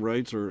conflict of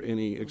rights or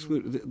any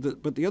exclude.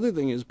 But the other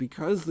thing is,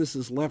 because this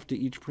is left to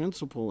each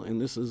principal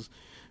and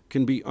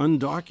can be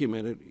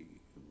undocumented,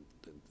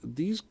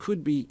 these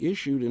could be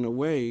issued in a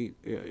way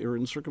or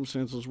in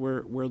circumstances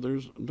where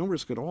there's no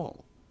risk at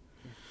all.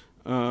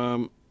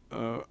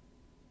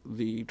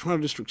 The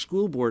Toronto District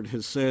School Board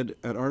has said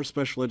at our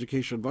Special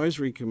Education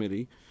Advisory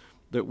Committee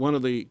that one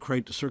of the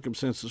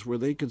circumstances where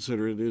they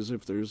consider it is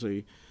if there's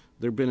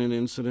been an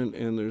incident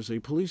and there's a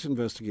police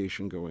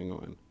investigation going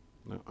on.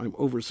 Now, I'm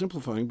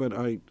oversimplifying, but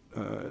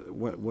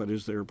what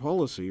is their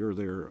policy or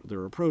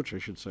their approach, I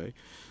should say.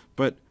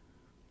 But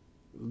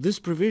this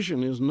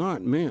provision is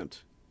not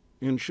meant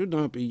and should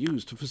not be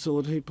used to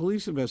facilitate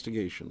police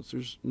investigations.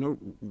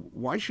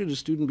 Why should a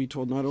student be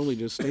told not only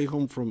to stay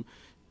home from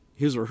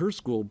his or her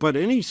school, but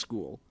any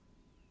school,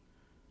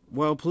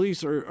 while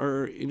police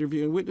are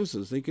interviewing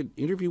witnesses? They could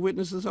interview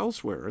witnesses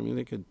elsewhere. I mean,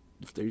 they could,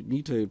 if they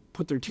need to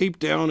put their tape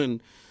down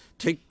and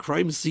take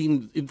crime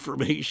scene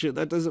information,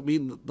 that doesn't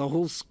mean the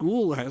whole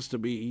school has to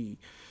be,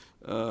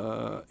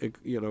 verboten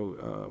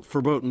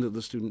to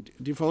the student.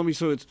 Do you follow me?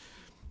 So it's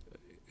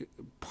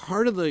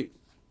part of the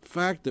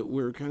fact that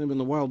we're kind of in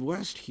the Wild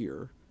West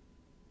here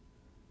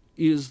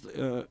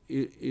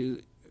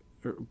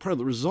or part of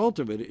the result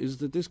of it is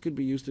that this could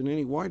be used in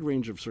any wide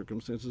range of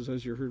circumstances,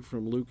 as you heard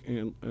from Luke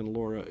and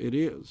Laura. It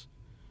is.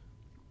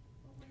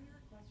 Well, when you're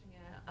requesting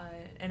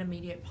an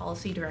immediate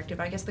policy directive,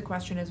 I guess the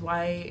question is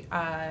why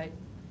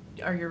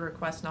are your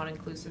requests not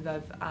inclusive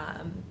of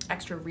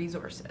extra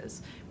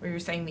resources, where you're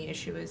saying the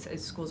issue is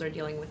schools are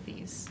dealing with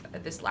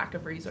this lack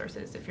of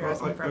resources if you're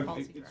asking for a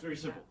policy directive? It's very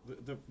simple.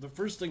 The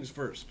first things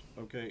first,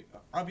 okay?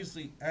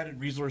 Obviously,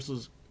 added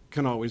resources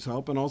can always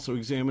help, and also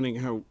examining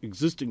how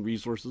existing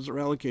resources are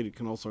allocated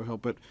can also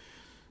help. But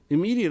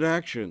immediate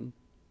action,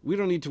 we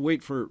don't need to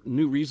wait for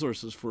new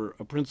resources for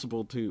a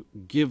principal to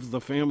give the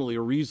family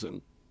a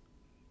reason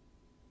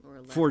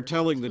for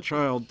telling the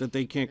child that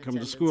they can't come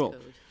to school,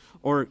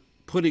 or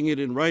putting it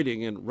in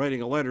writing and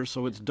writing a letter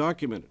so it's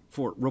documented,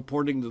 for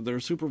reporting to their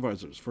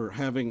supervisors, for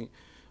having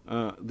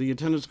the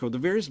attendance code. The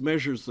various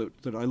measures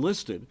that I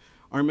listed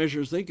are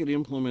measures they could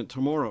implement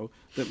tomorrow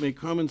that make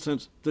common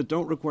sense, that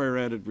don't require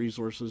added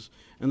resources,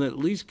 and that at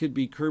least could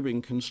be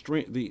curbing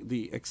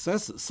the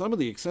excesses, some of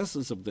the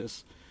excesses of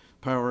this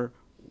power,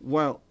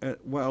 while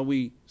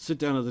we sit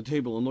down at the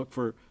table and look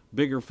for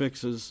bigger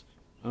fixes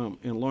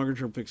and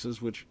longer-term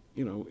fixes, which,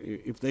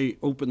 if they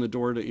open the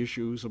door to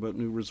issues about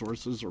new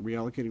resources or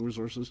reallocating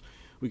resources,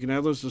 we can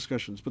have those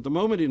discussions. But the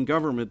moment in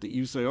government that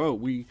you say, oh,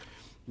 we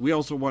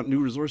also want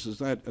new resources,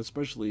 that,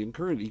 especially in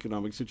current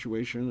economic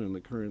situation and the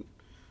current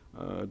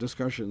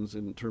discussions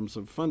in terms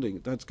of funding,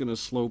 that's going to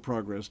slow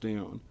progress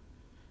down.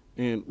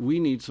 And we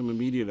need some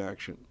immediate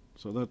action.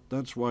 So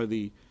that's why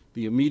the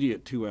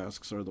immediate two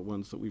asks are the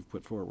ones that we've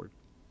put forward.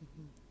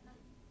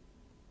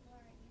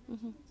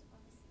 Mm-hmm.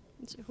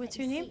 What's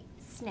your name?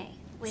 Sneh,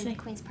 with Sneh.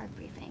 Queen's Park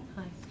Briefing.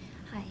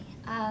 Hi.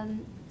 Hi.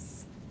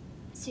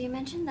 So you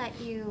mentioned that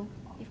you've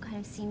kind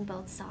of seen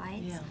both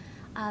sides.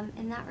 Yeah.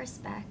 In that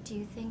respect, do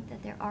you think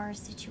that there are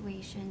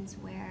situations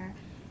where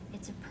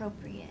it's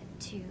appropriate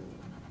to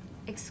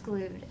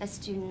exclude a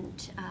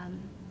student,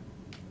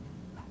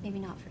 maybe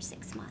not for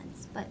 6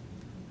 months, but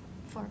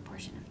for a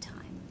portion of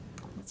time?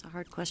 That's a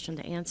hard question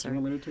to answer. You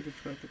want me to take a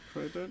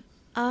try at that?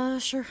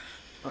 Sure.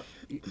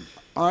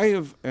 I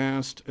have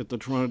asked at the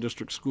Toronto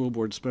District School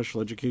Board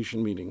special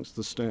education meetings,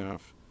 the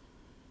staff,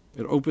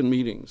 at open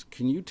meetings,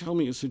 can you tell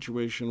me a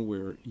situation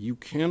where you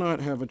cannot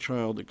have a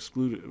child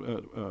excluded,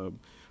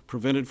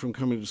 prevented from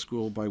coming to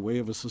school by way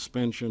of a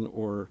suspension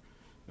or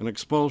an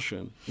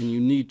expulsion, and you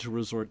need to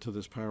resort to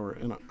this power?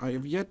 And I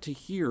have yet to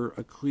hear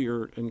a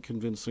clear and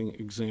convincing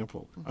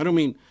example. Mm-hmm. I don't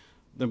mean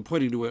them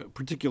pointing to a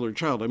particular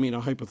child, I mean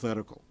a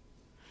hypothetical.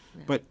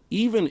 Yeah. But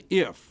even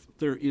if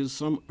there is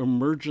some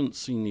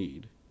emergency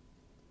need,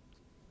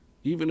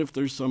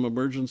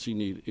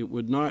 it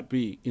would not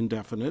be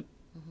indefinite.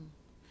 Mm-hmm.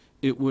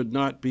 It would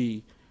not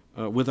be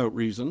without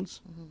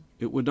reasons. Mm-hmm.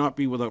 It would not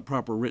be without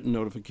proper written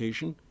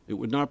notification. It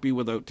would not be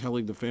without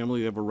telling the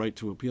family they have a right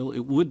to appeal.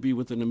 It would be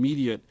with an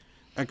immediate,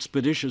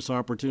 expeditious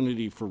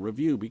opportunity for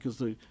review, because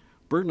the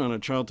burden on a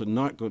child to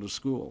not go to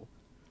school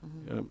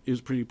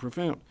is pretty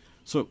profound.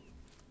 So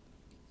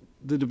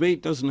the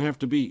debate doesn't have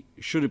to be,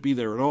 should it be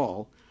there at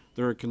all?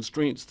 There are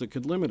constraints that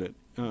could limit it,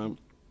 and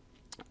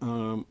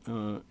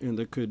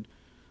that could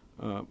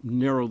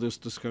narrow this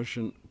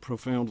discussion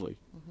profoundly.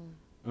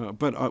 Mm-hmm.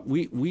 But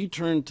we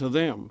turned to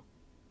them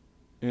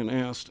and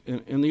asked,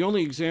 and the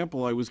only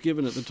example I was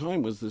given at the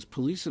time was this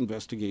police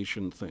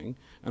investigation thing,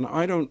 and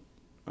I don't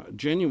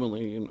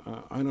genuinely, and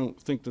I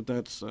don't think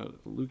that's,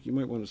 Luke, you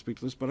might want to speak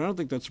to this, but I don't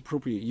think that's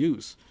appropriate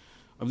use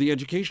of the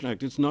Education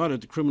Act. It's not a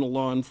criminal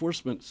law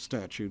enforcement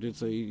statute.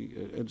 It's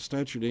a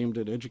statute aimed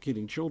at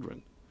educating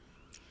children.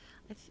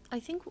 I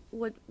think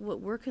what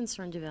we're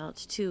concerned about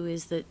too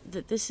is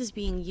that this is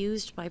being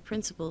used by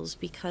principals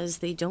because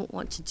they don't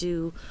want to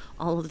do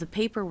all of the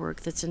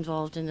paperwork that's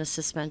involved in a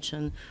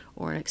suspension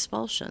or an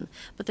expulsion.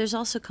 But there's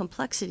also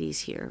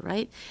complexities here,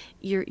 right?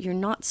 You're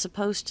not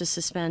supposed to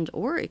suspend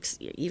or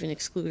even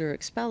exclude or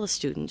expel a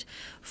student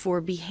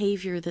for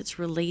behavior that's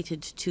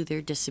related to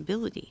their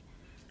disability.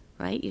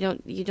 Right?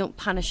 You don't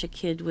punish a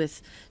kid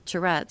with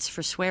Tourette's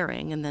for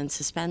swearing and then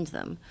suspend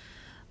them.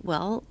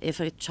 Well, if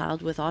a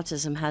child with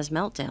autism has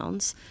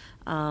meltdowns,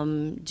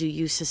 do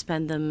you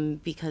suspend them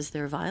because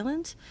they're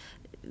violent?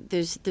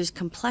 There's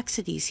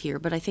complexities here,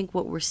 but I think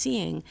what we're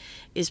seeing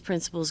is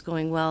principals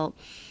going, well,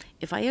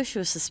 if I issue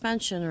a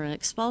suspension or an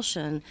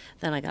expulsion,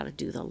 then I got to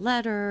do the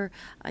letter.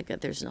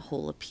 There's a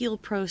whole appeal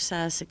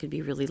process. It could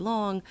be really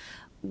long.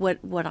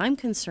 What I'm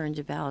concerned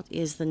about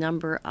is the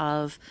number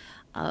of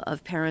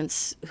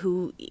parents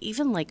who,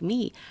 even like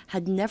me,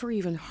 had never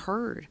even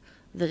heard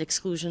that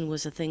exclusion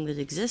was a thing that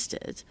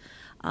existed,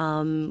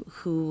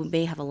 who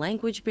may have a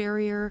language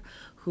barrier,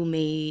 who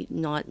may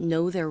not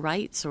know their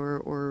rights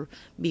or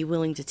be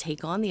willing to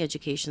take on the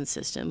education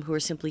system, who are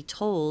simply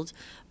told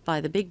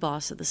by the big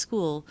boss at the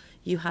school,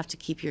 you have to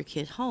keep your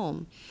kid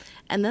home.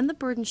 And then the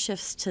burden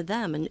shifts to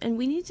them. And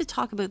we need to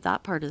talk about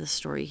that part of the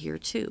story here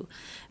too,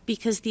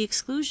 because the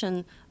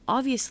exclusion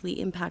obviously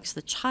impacts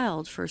the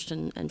child first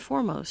and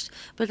foremost,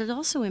 but it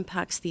also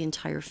impacts the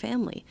entire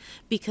family.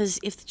 Because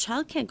if the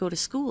child can't go to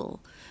school,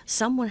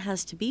 someone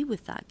has to be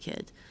with that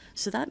kid.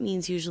 So that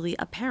means usually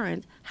a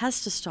parent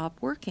has to stop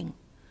working.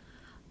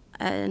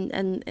 And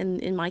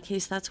in my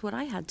case, that's what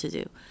I had to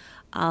do.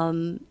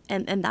 And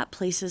that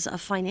places a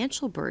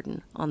financial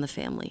burden on the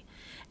family.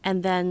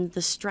 And then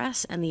the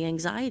stress and the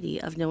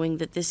anxiety of knowing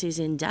that this is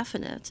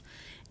indefinite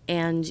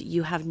and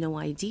you have no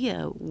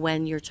idea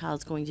when your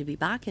child's going to be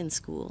back in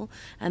school,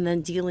 and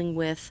then dealing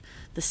with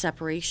the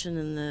separation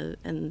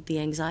and the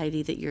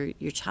anxiety that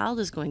your child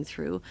is going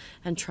through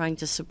and trying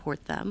to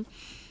support them.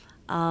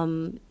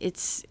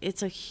 It's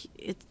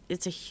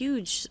a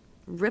huge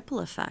ripple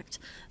effect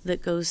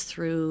that goes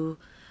through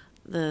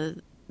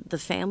the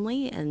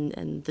family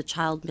and the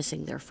child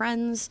missing their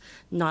friends,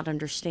 not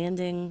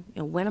understanding,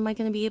 when am I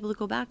going to be able to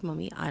go back,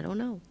 Mommy? I don't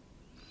know.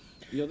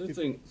 The other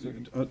thing,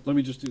 let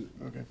me just do.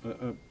 Okay.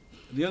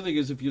 The other thing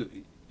is, if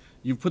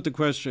you've put the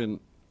question,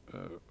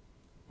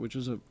 which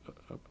is a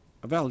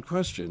valid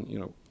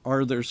question,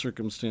 are there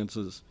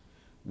circumstances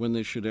when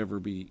this should ever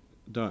be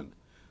done?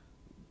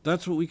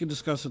 That's what we can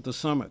discuss at the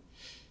summit.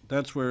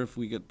 That's where, if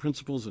we get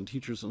principals and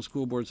teachers and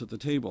school boards at the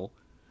table,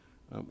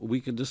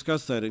 we can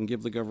discuss that and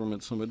give the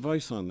government some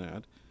advice on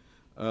that.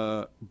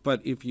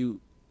 But if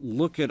you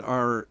look at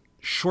our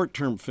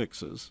short-term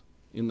fixes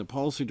in the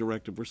policy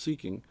directive we're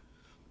seeking,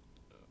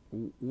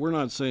 we're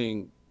not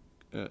saying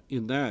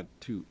in that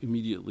to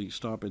immediately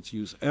stop its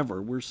use ever.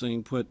 We're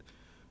saying put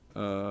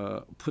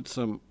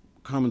some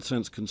common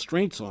sense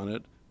constraints on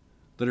it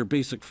that are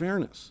basic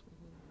fairness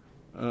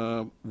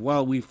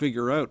while we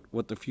figure out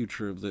what the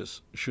future of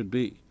this should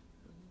be.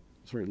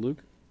 Sorry,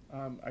 Luke?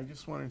 I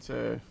just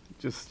wanted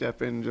to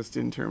step in just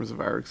in terms of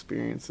our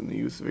experience in the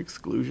use of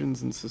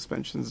exclusions and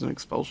suspensions and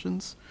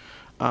expulsions.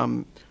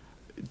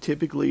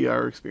 Typically,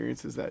 our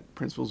experience is that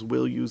principals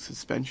will use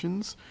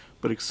suspensions,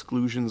 but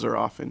exclusions are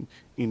often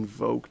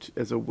invoked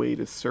as a way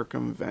to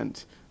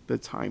circumvent the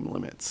time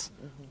limits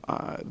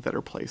that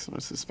are placed on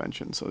a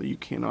suspension. So you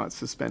cannot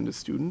suspend a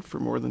student for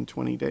more than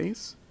 20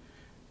 days.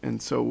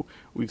 And so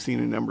we've seen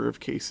a number of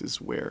cases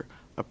where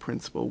a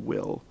principal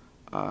will,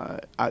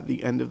 at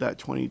the end of that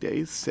 20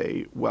 days,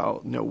 say,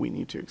 well, no, we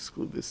need to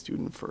exclude this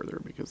student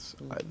further because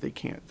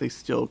they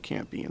still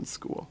can't be in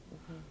school.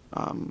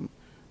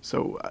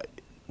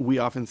 We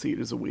often see it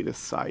as a way to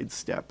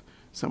sidestep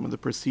some of the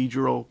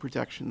procedural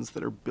protections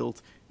that are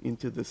built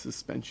into the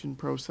suspension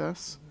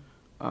process.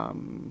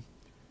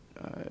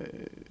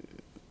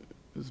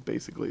 Is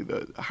basically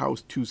how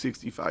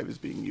 265 is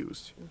being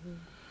used. I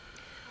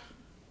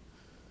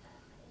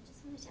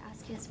just wanted to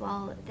ask you as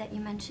well that you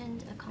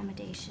mentioned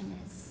accommodation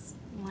is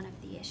one of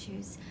the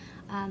issues.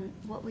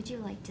 What would you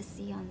like to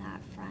see on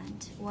that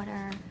front? What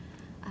are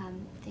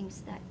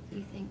things that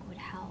you think would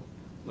help?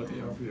 Let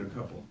me offer you a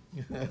couple.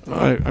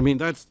 I mean,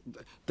 that's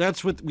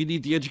what we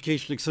need the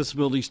education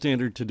accessibility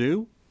standard to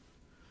do,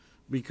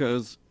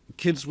 because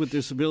kids with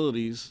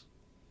disabilities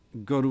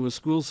go to a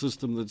school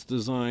system that's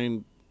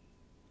designed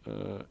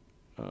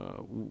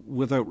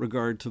without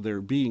regard to their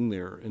being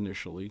there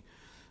initially.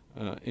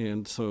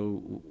 And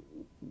so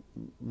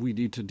we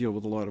need to deal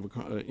with a lot of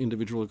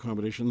individual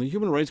accommodation. The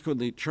Human Rights Code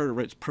and the Charter of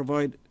Rights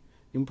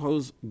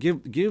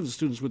give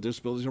students with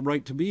disabilities a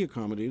right to be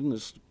accommodated, and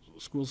this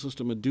school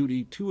system a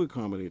duty to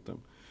accommodate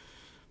them.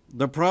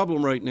 The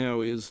problem right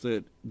now is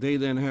that they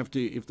then have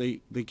to, if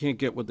they can't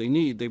get what they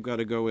need, they've got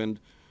to go and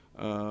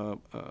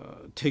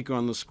take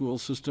on the school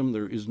system.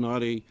 There is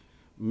not a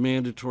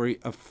mandatory,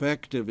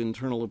 effective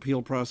internal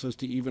appeal process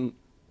to even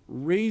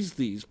raise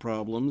these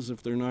problems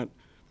if they're not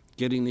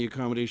getting the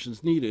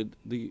accommodations needed.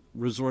 The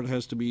resort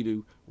has to be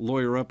to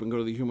lawyer up and go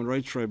to the Human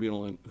Rights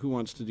Tribunal, and who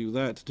wants to do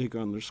that to take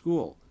on their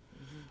school?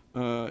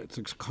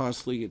 It's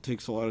costly. It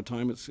takes a lot of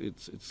time. It's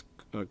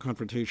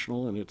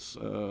confrontational, and it's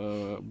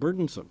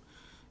burdensome.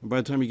 And by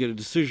the time you get a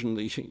decision,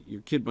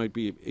 your kid might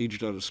be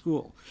aged out of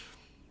school.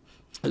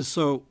 And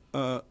so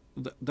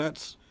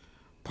that's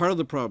part of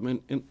the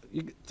problem. And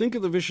you think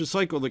of the vicious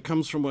cycle that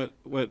comes from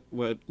what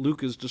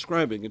Luke is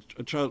describing.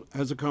 A child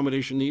has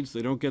accommodation needs.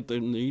 They don't get their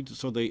needs,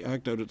 so they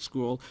act out at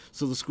school.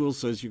 So the school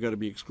says you got to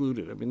be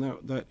excluded. I mean,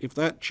 that if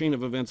that chain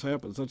of events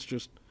happens, that's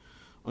just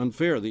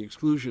unfair. The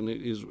exclusion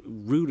is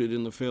rooted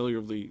in the failure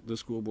of the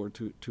school board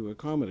to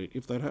accommodate.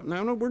 If that happens,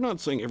 now, no, we're not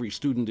saying every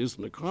student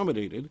isn't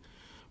accommodated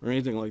or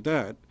anything like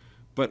that,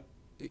 but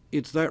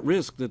it's that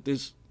risk that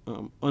this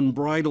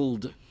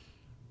unbridled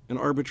and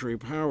arbitrary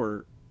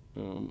power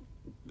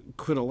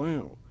could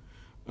allow.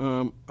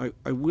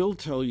 I will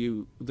tell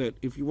you that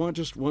if you want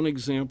just one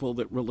example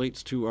that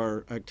relates to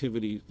our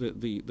activity,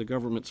 the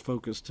government's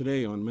focus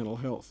today on mental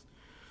health.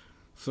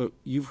 So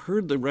you've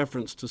heard the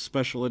reference to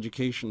special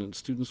education and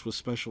students with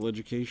special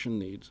education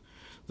needs.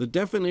 The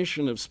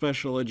definition of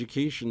special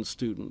education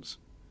students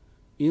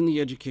in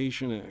the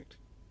Education Act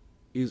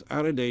is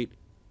out of date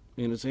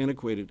and it's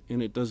antiquated,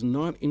 and it does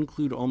not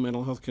include all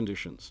mental health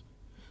conditions.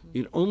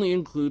 It only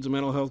includes a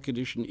mental health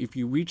condition if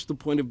you reach the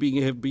point of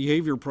being a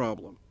behavior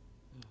problem.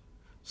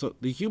 So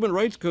the Human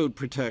Rights Code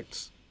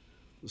protects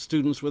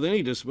students with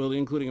any disability,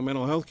 including a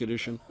mental health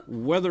condition,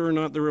 whether or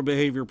not they're a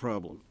behavior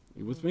problem.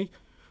 You with me?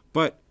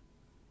 But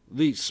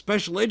the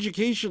special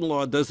education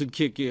law doesn't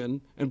kick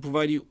in and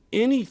provide you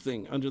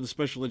anything under the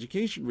special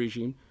education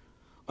regime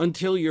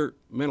until your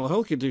mental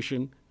health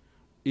condition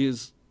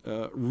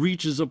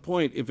reaches a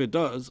point, if it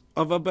does,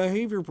 of a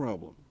behavior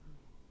problem.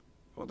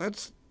 Well,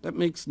 that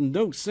makes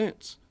no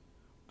sense.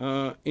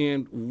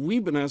 And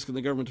we've been asking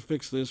the government to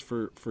fix this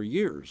for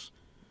years.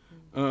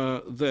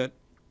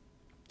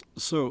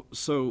 So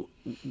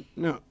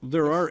now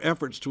there are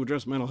efforts to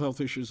address mental health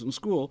issues in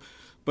school,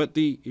 but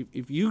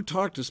if you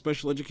talk to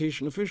special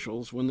education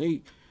officials, when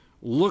they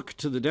look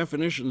to the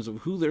definitions of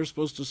who they're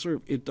supposed to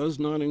serve, it does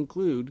not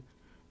include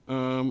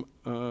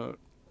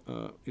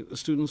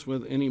students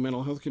with any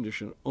mental health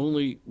condition. It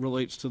only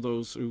relates to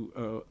those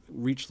who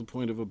reach the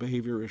point of a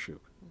behavior issue.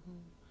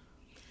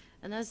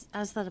 And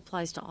as that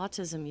applies to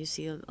autism, you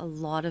see a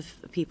lot of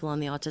people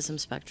on the autism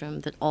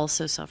spectrum that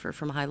also suffer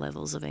from high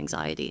levels of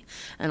anxiety,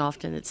 and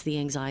often it's the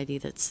anxiety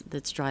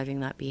that's driving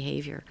that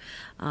behavior.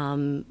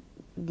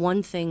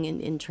 One thing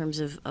in terms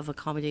of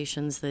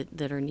accommodations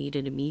that are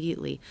needed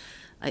immediately,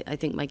 I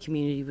think my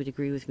community would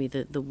agree with me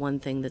that the one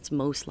thing that's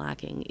most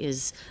lacking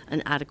is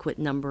an adequate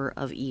number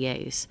of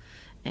EAs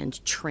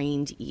and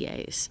trained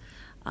EAs.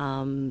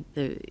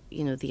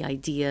 The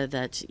idea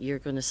that you're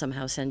going to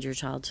somehow send your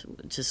child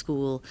to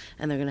school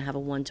and they're going to have a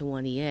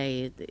one-to-one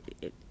EA,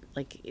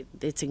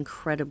 it's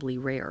incredibly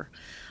rare.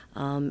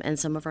 And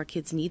some of our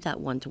kids need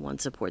that one-to-one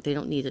support. They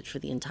don't need it for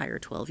the entire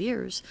 12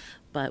 years,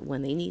 but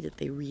when they need it,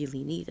 they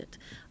really need it.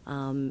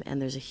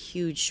 And there's a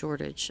huge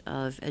shortage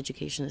of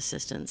education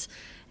assistants,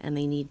 and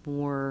they need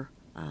more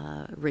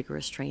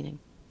rigorous training.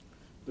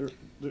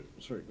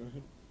 Sorry, go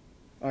ahead.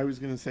 I was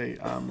going to say,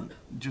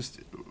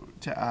 just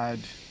to add,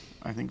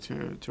 I think,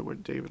 to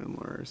what David and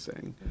Laura are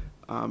saying,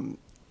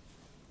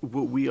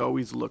 what we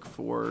always look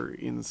for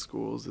in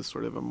schools is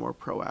sort of a more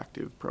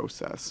proactive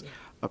process,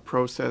 a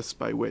process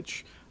by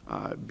which,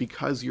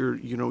 because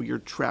you're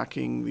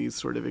tracking these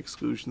sort of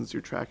exclusions,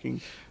 you're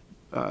tracking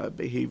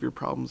behavior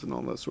problems and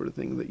all that sort of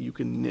thing, that you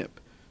can nip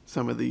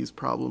some of these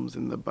problems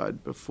in the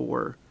bud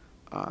before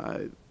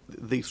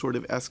they sort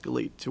of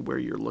escalate to where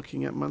you're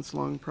looking at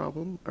months-long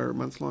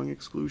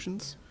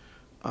exclusions.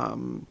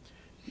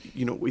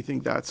 We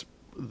think that's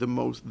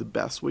the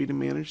best way to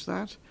manage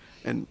that,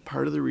 and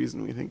part of the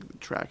reason we think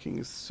that tracking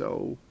is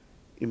so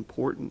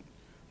important,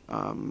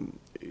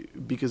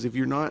 because if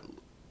you're not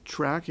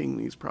tracking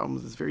these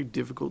problems, it's very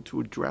difficult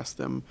to address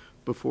them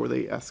before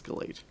they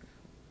escalate.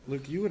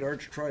 Look, you had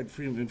tried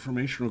freedom of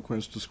information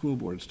requests to school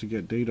boards to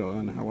get data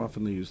on how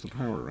often they use the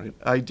power, right?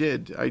 I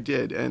did,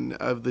 and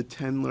of the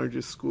 10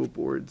 largest school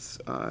boards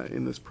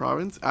in this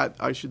province,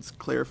 I should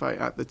clarify,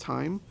 at the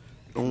time,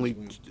 only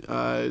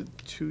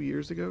 2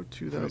 years ago,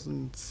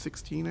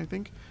 2016, I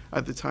think.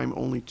 At the time,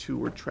 only 2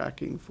 were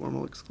tracking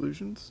formal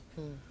exclusions.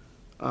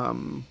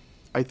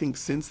 I think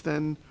since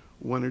then,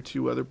 1 or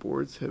 2 other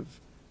boards have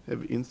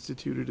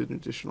instituted an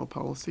additional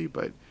policy,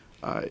 but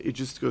it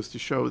just goes to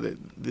show that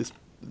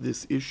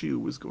this issue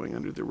was going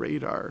under the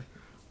radar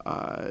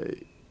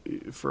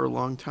for a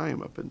long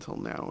time up until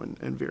now,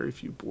 and very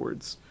few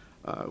boards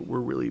were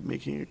really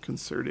making a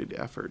concerted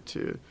effort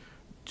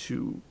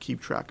to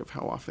keep track of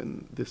how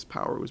often this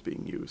power was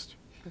being used.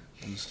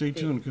 And stay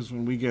tuned, because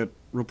when we get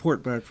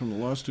report back from the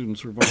law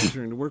students who are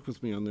volunteering to work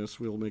with me on this,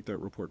 we'll make that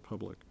report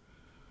public.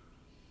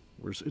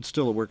 It's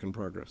still a work in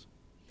progress.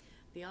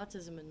 The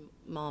autism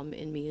mom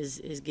in me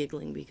is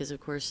giggling because, of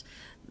course,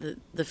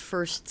 the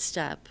first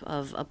step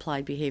of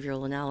applied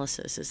behavioral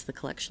analysis is the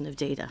collection of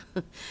data.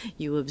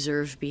 You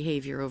observe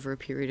behavior over a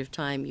period of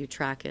time, you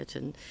track it,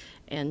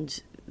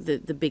 and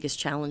the biggest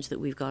challenge that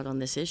we've got on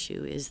this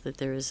issue is that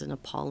there is an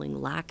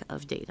appalling lack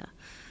of data.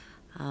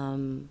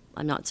 I'm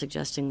not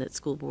suggesting that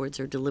school boards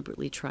are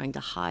deliberately trying to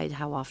hide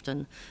how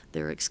often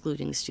they're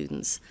excluding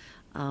students,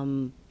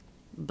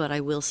 but I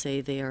will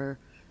say they are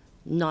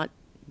not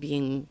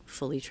being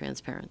fully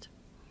transparent.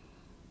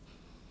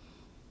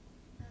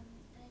 And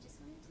I just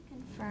wanted to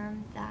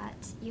confirm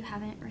that you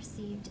haven't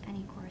received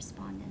any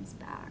correspondence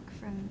back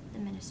from the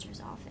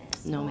minister's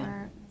office No, or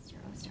ma'am. Mr.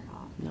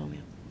 Osterhoff. No,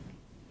 ma'am.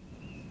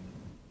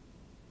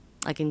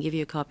 I can give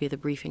you a copy of the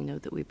briefing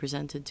note that we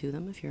presented to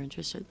them if you're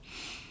interested,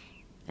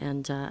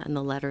 and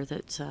the letter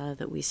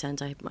that we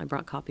sent. I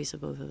brought copies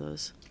of both of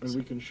those. And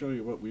we can show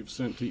you what we've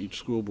sent to each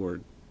school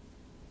board.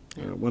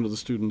 Yeah. One of the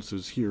students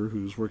is here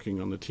who's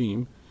working on the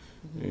team,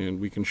 and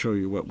we can show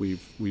you what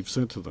we've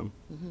sent to them.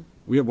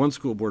 We have one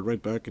school board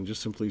right back and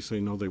just simply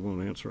say, no, they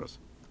won't answer us.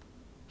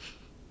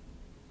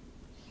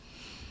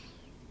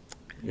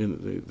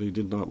 And they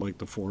did not like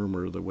the form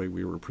or the way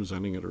we were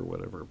presenting it or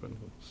whatever, but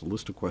it's a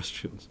list of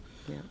questions.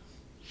 Yeah.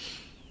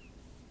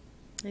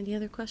 Any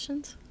other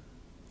questions?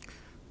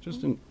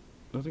 Just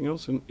nothing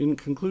else. In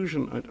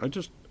conclusion,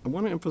 I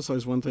want to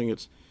emphasize one thing.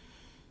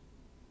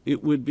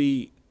 It would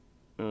be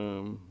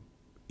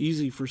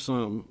easy for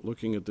some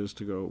looking at this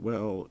to go,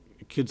 well,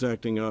 kids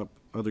acting up,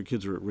 other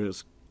kids are at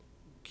risk.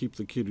 Keep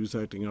the kid who's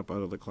acting up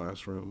out of the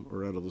classroom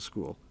or out of the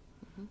school.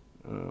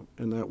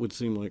 And that would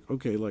seem like,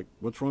 okay, like,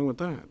 what's wrong with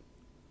that?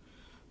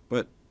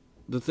 But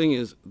the thing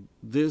is,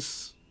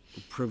 this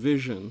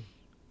provision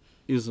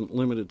isn't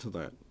limited to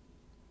that.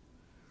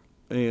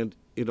 And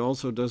it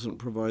also doesn't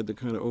provide the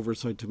kind of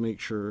oversight to make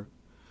sure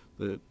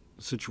that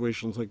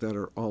situations like that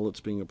are all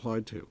it's being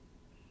applied to.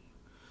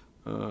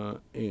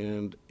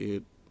 And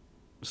it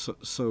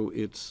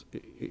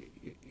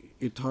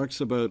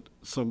talks about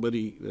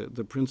somebody,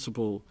 the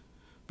principal,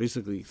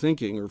 basically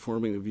thinking or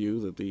forming a view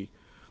that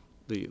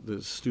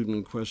the student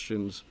in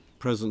question's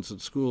presence at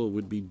school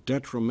would be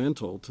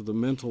detrimental to the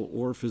mental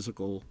or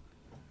physical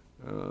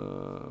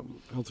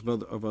health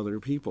of other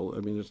people.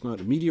 I mean, it's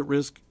not immediate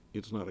risk,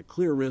 it's not a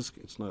clear risk,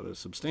 it's not a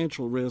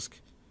substantial risk.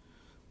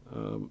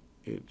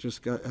 It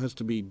just has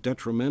to be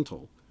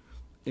detrimental.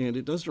 And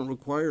it doesn't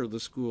require the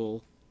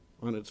school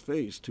on its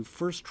face to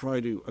first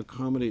try to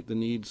accommodate the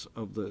needs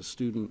of the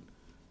student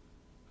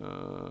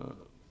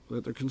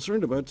that they're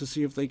concerned about to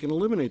see if they can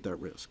eliminate that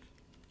risk.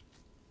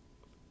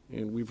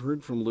 And we've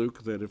heard from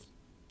Luke that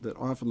that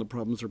often the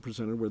problems are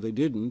presented where they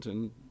didn't,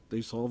 and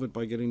they solve it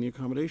by getting the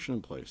accommodation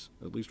in place,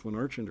 at least when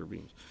Arch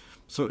intervenes.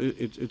 So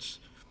it's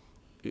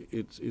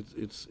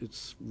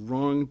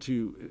wrong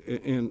to,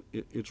 and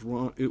it's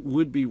wrong. It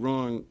would be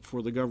wrong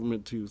for the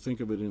government to think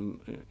of it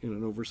in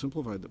an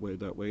oversimplified way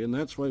that way, and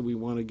that's why we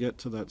want to get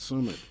to that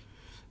summit.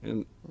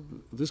 And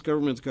this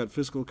government's got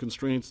fiscal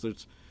constraints.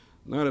 That's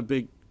not a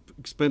big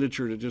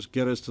expenditure to just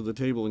get us to the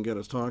table and get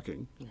us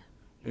talking,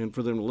 and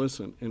for them to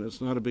listen. And it's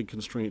not a big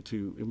constraint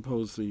to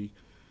impose the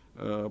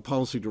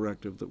policy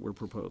directive that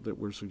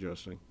we're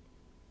suggesting.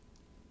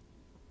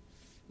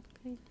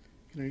 Okay.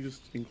 Can I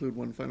just include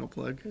one final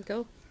plug?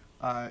 Go.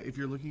 If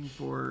you're looking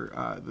for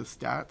the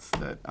stats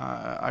that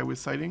I was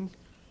citing,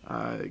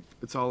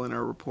 it's all in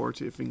our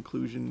report, If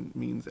Inclusion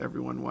Means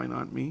Everyone, Why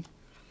Not Me,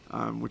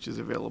 which is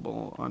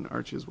available on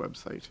Arch's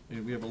website.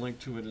 And we have a link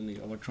to it in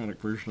the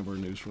electronic version of our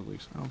news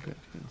release. Oh, good,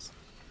 yes.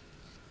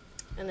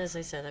 And as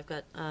I said,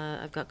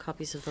 I've got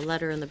copies of the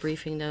letter and the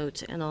briefing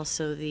note, and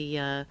also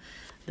the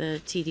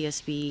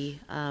TDSB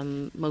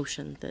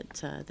motion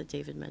that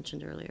David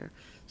mentioned earlier.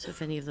 So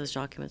if any of those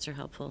documents are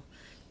helpful,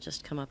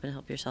 just come up and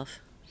help yourself.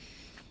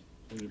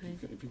 And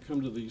if you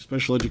come to the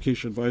Special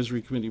Education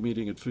Advisory Committee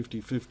meeting at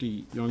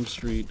 5050 Yonge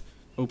Street,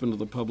 open to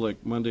the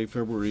public, Monday,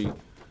 February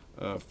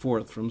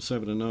 4th from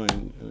 7 to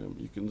 9,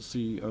 you can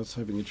see us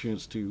having a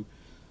chance to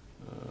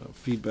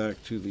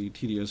feedback to the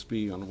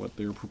TDSB on what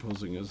they're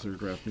proposing as their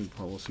draft new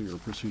policy or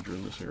procedure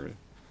in this area.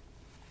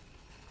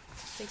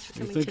 Thanks for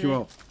coming Thank today. you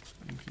all.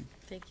 Thank you.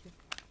 Thank you.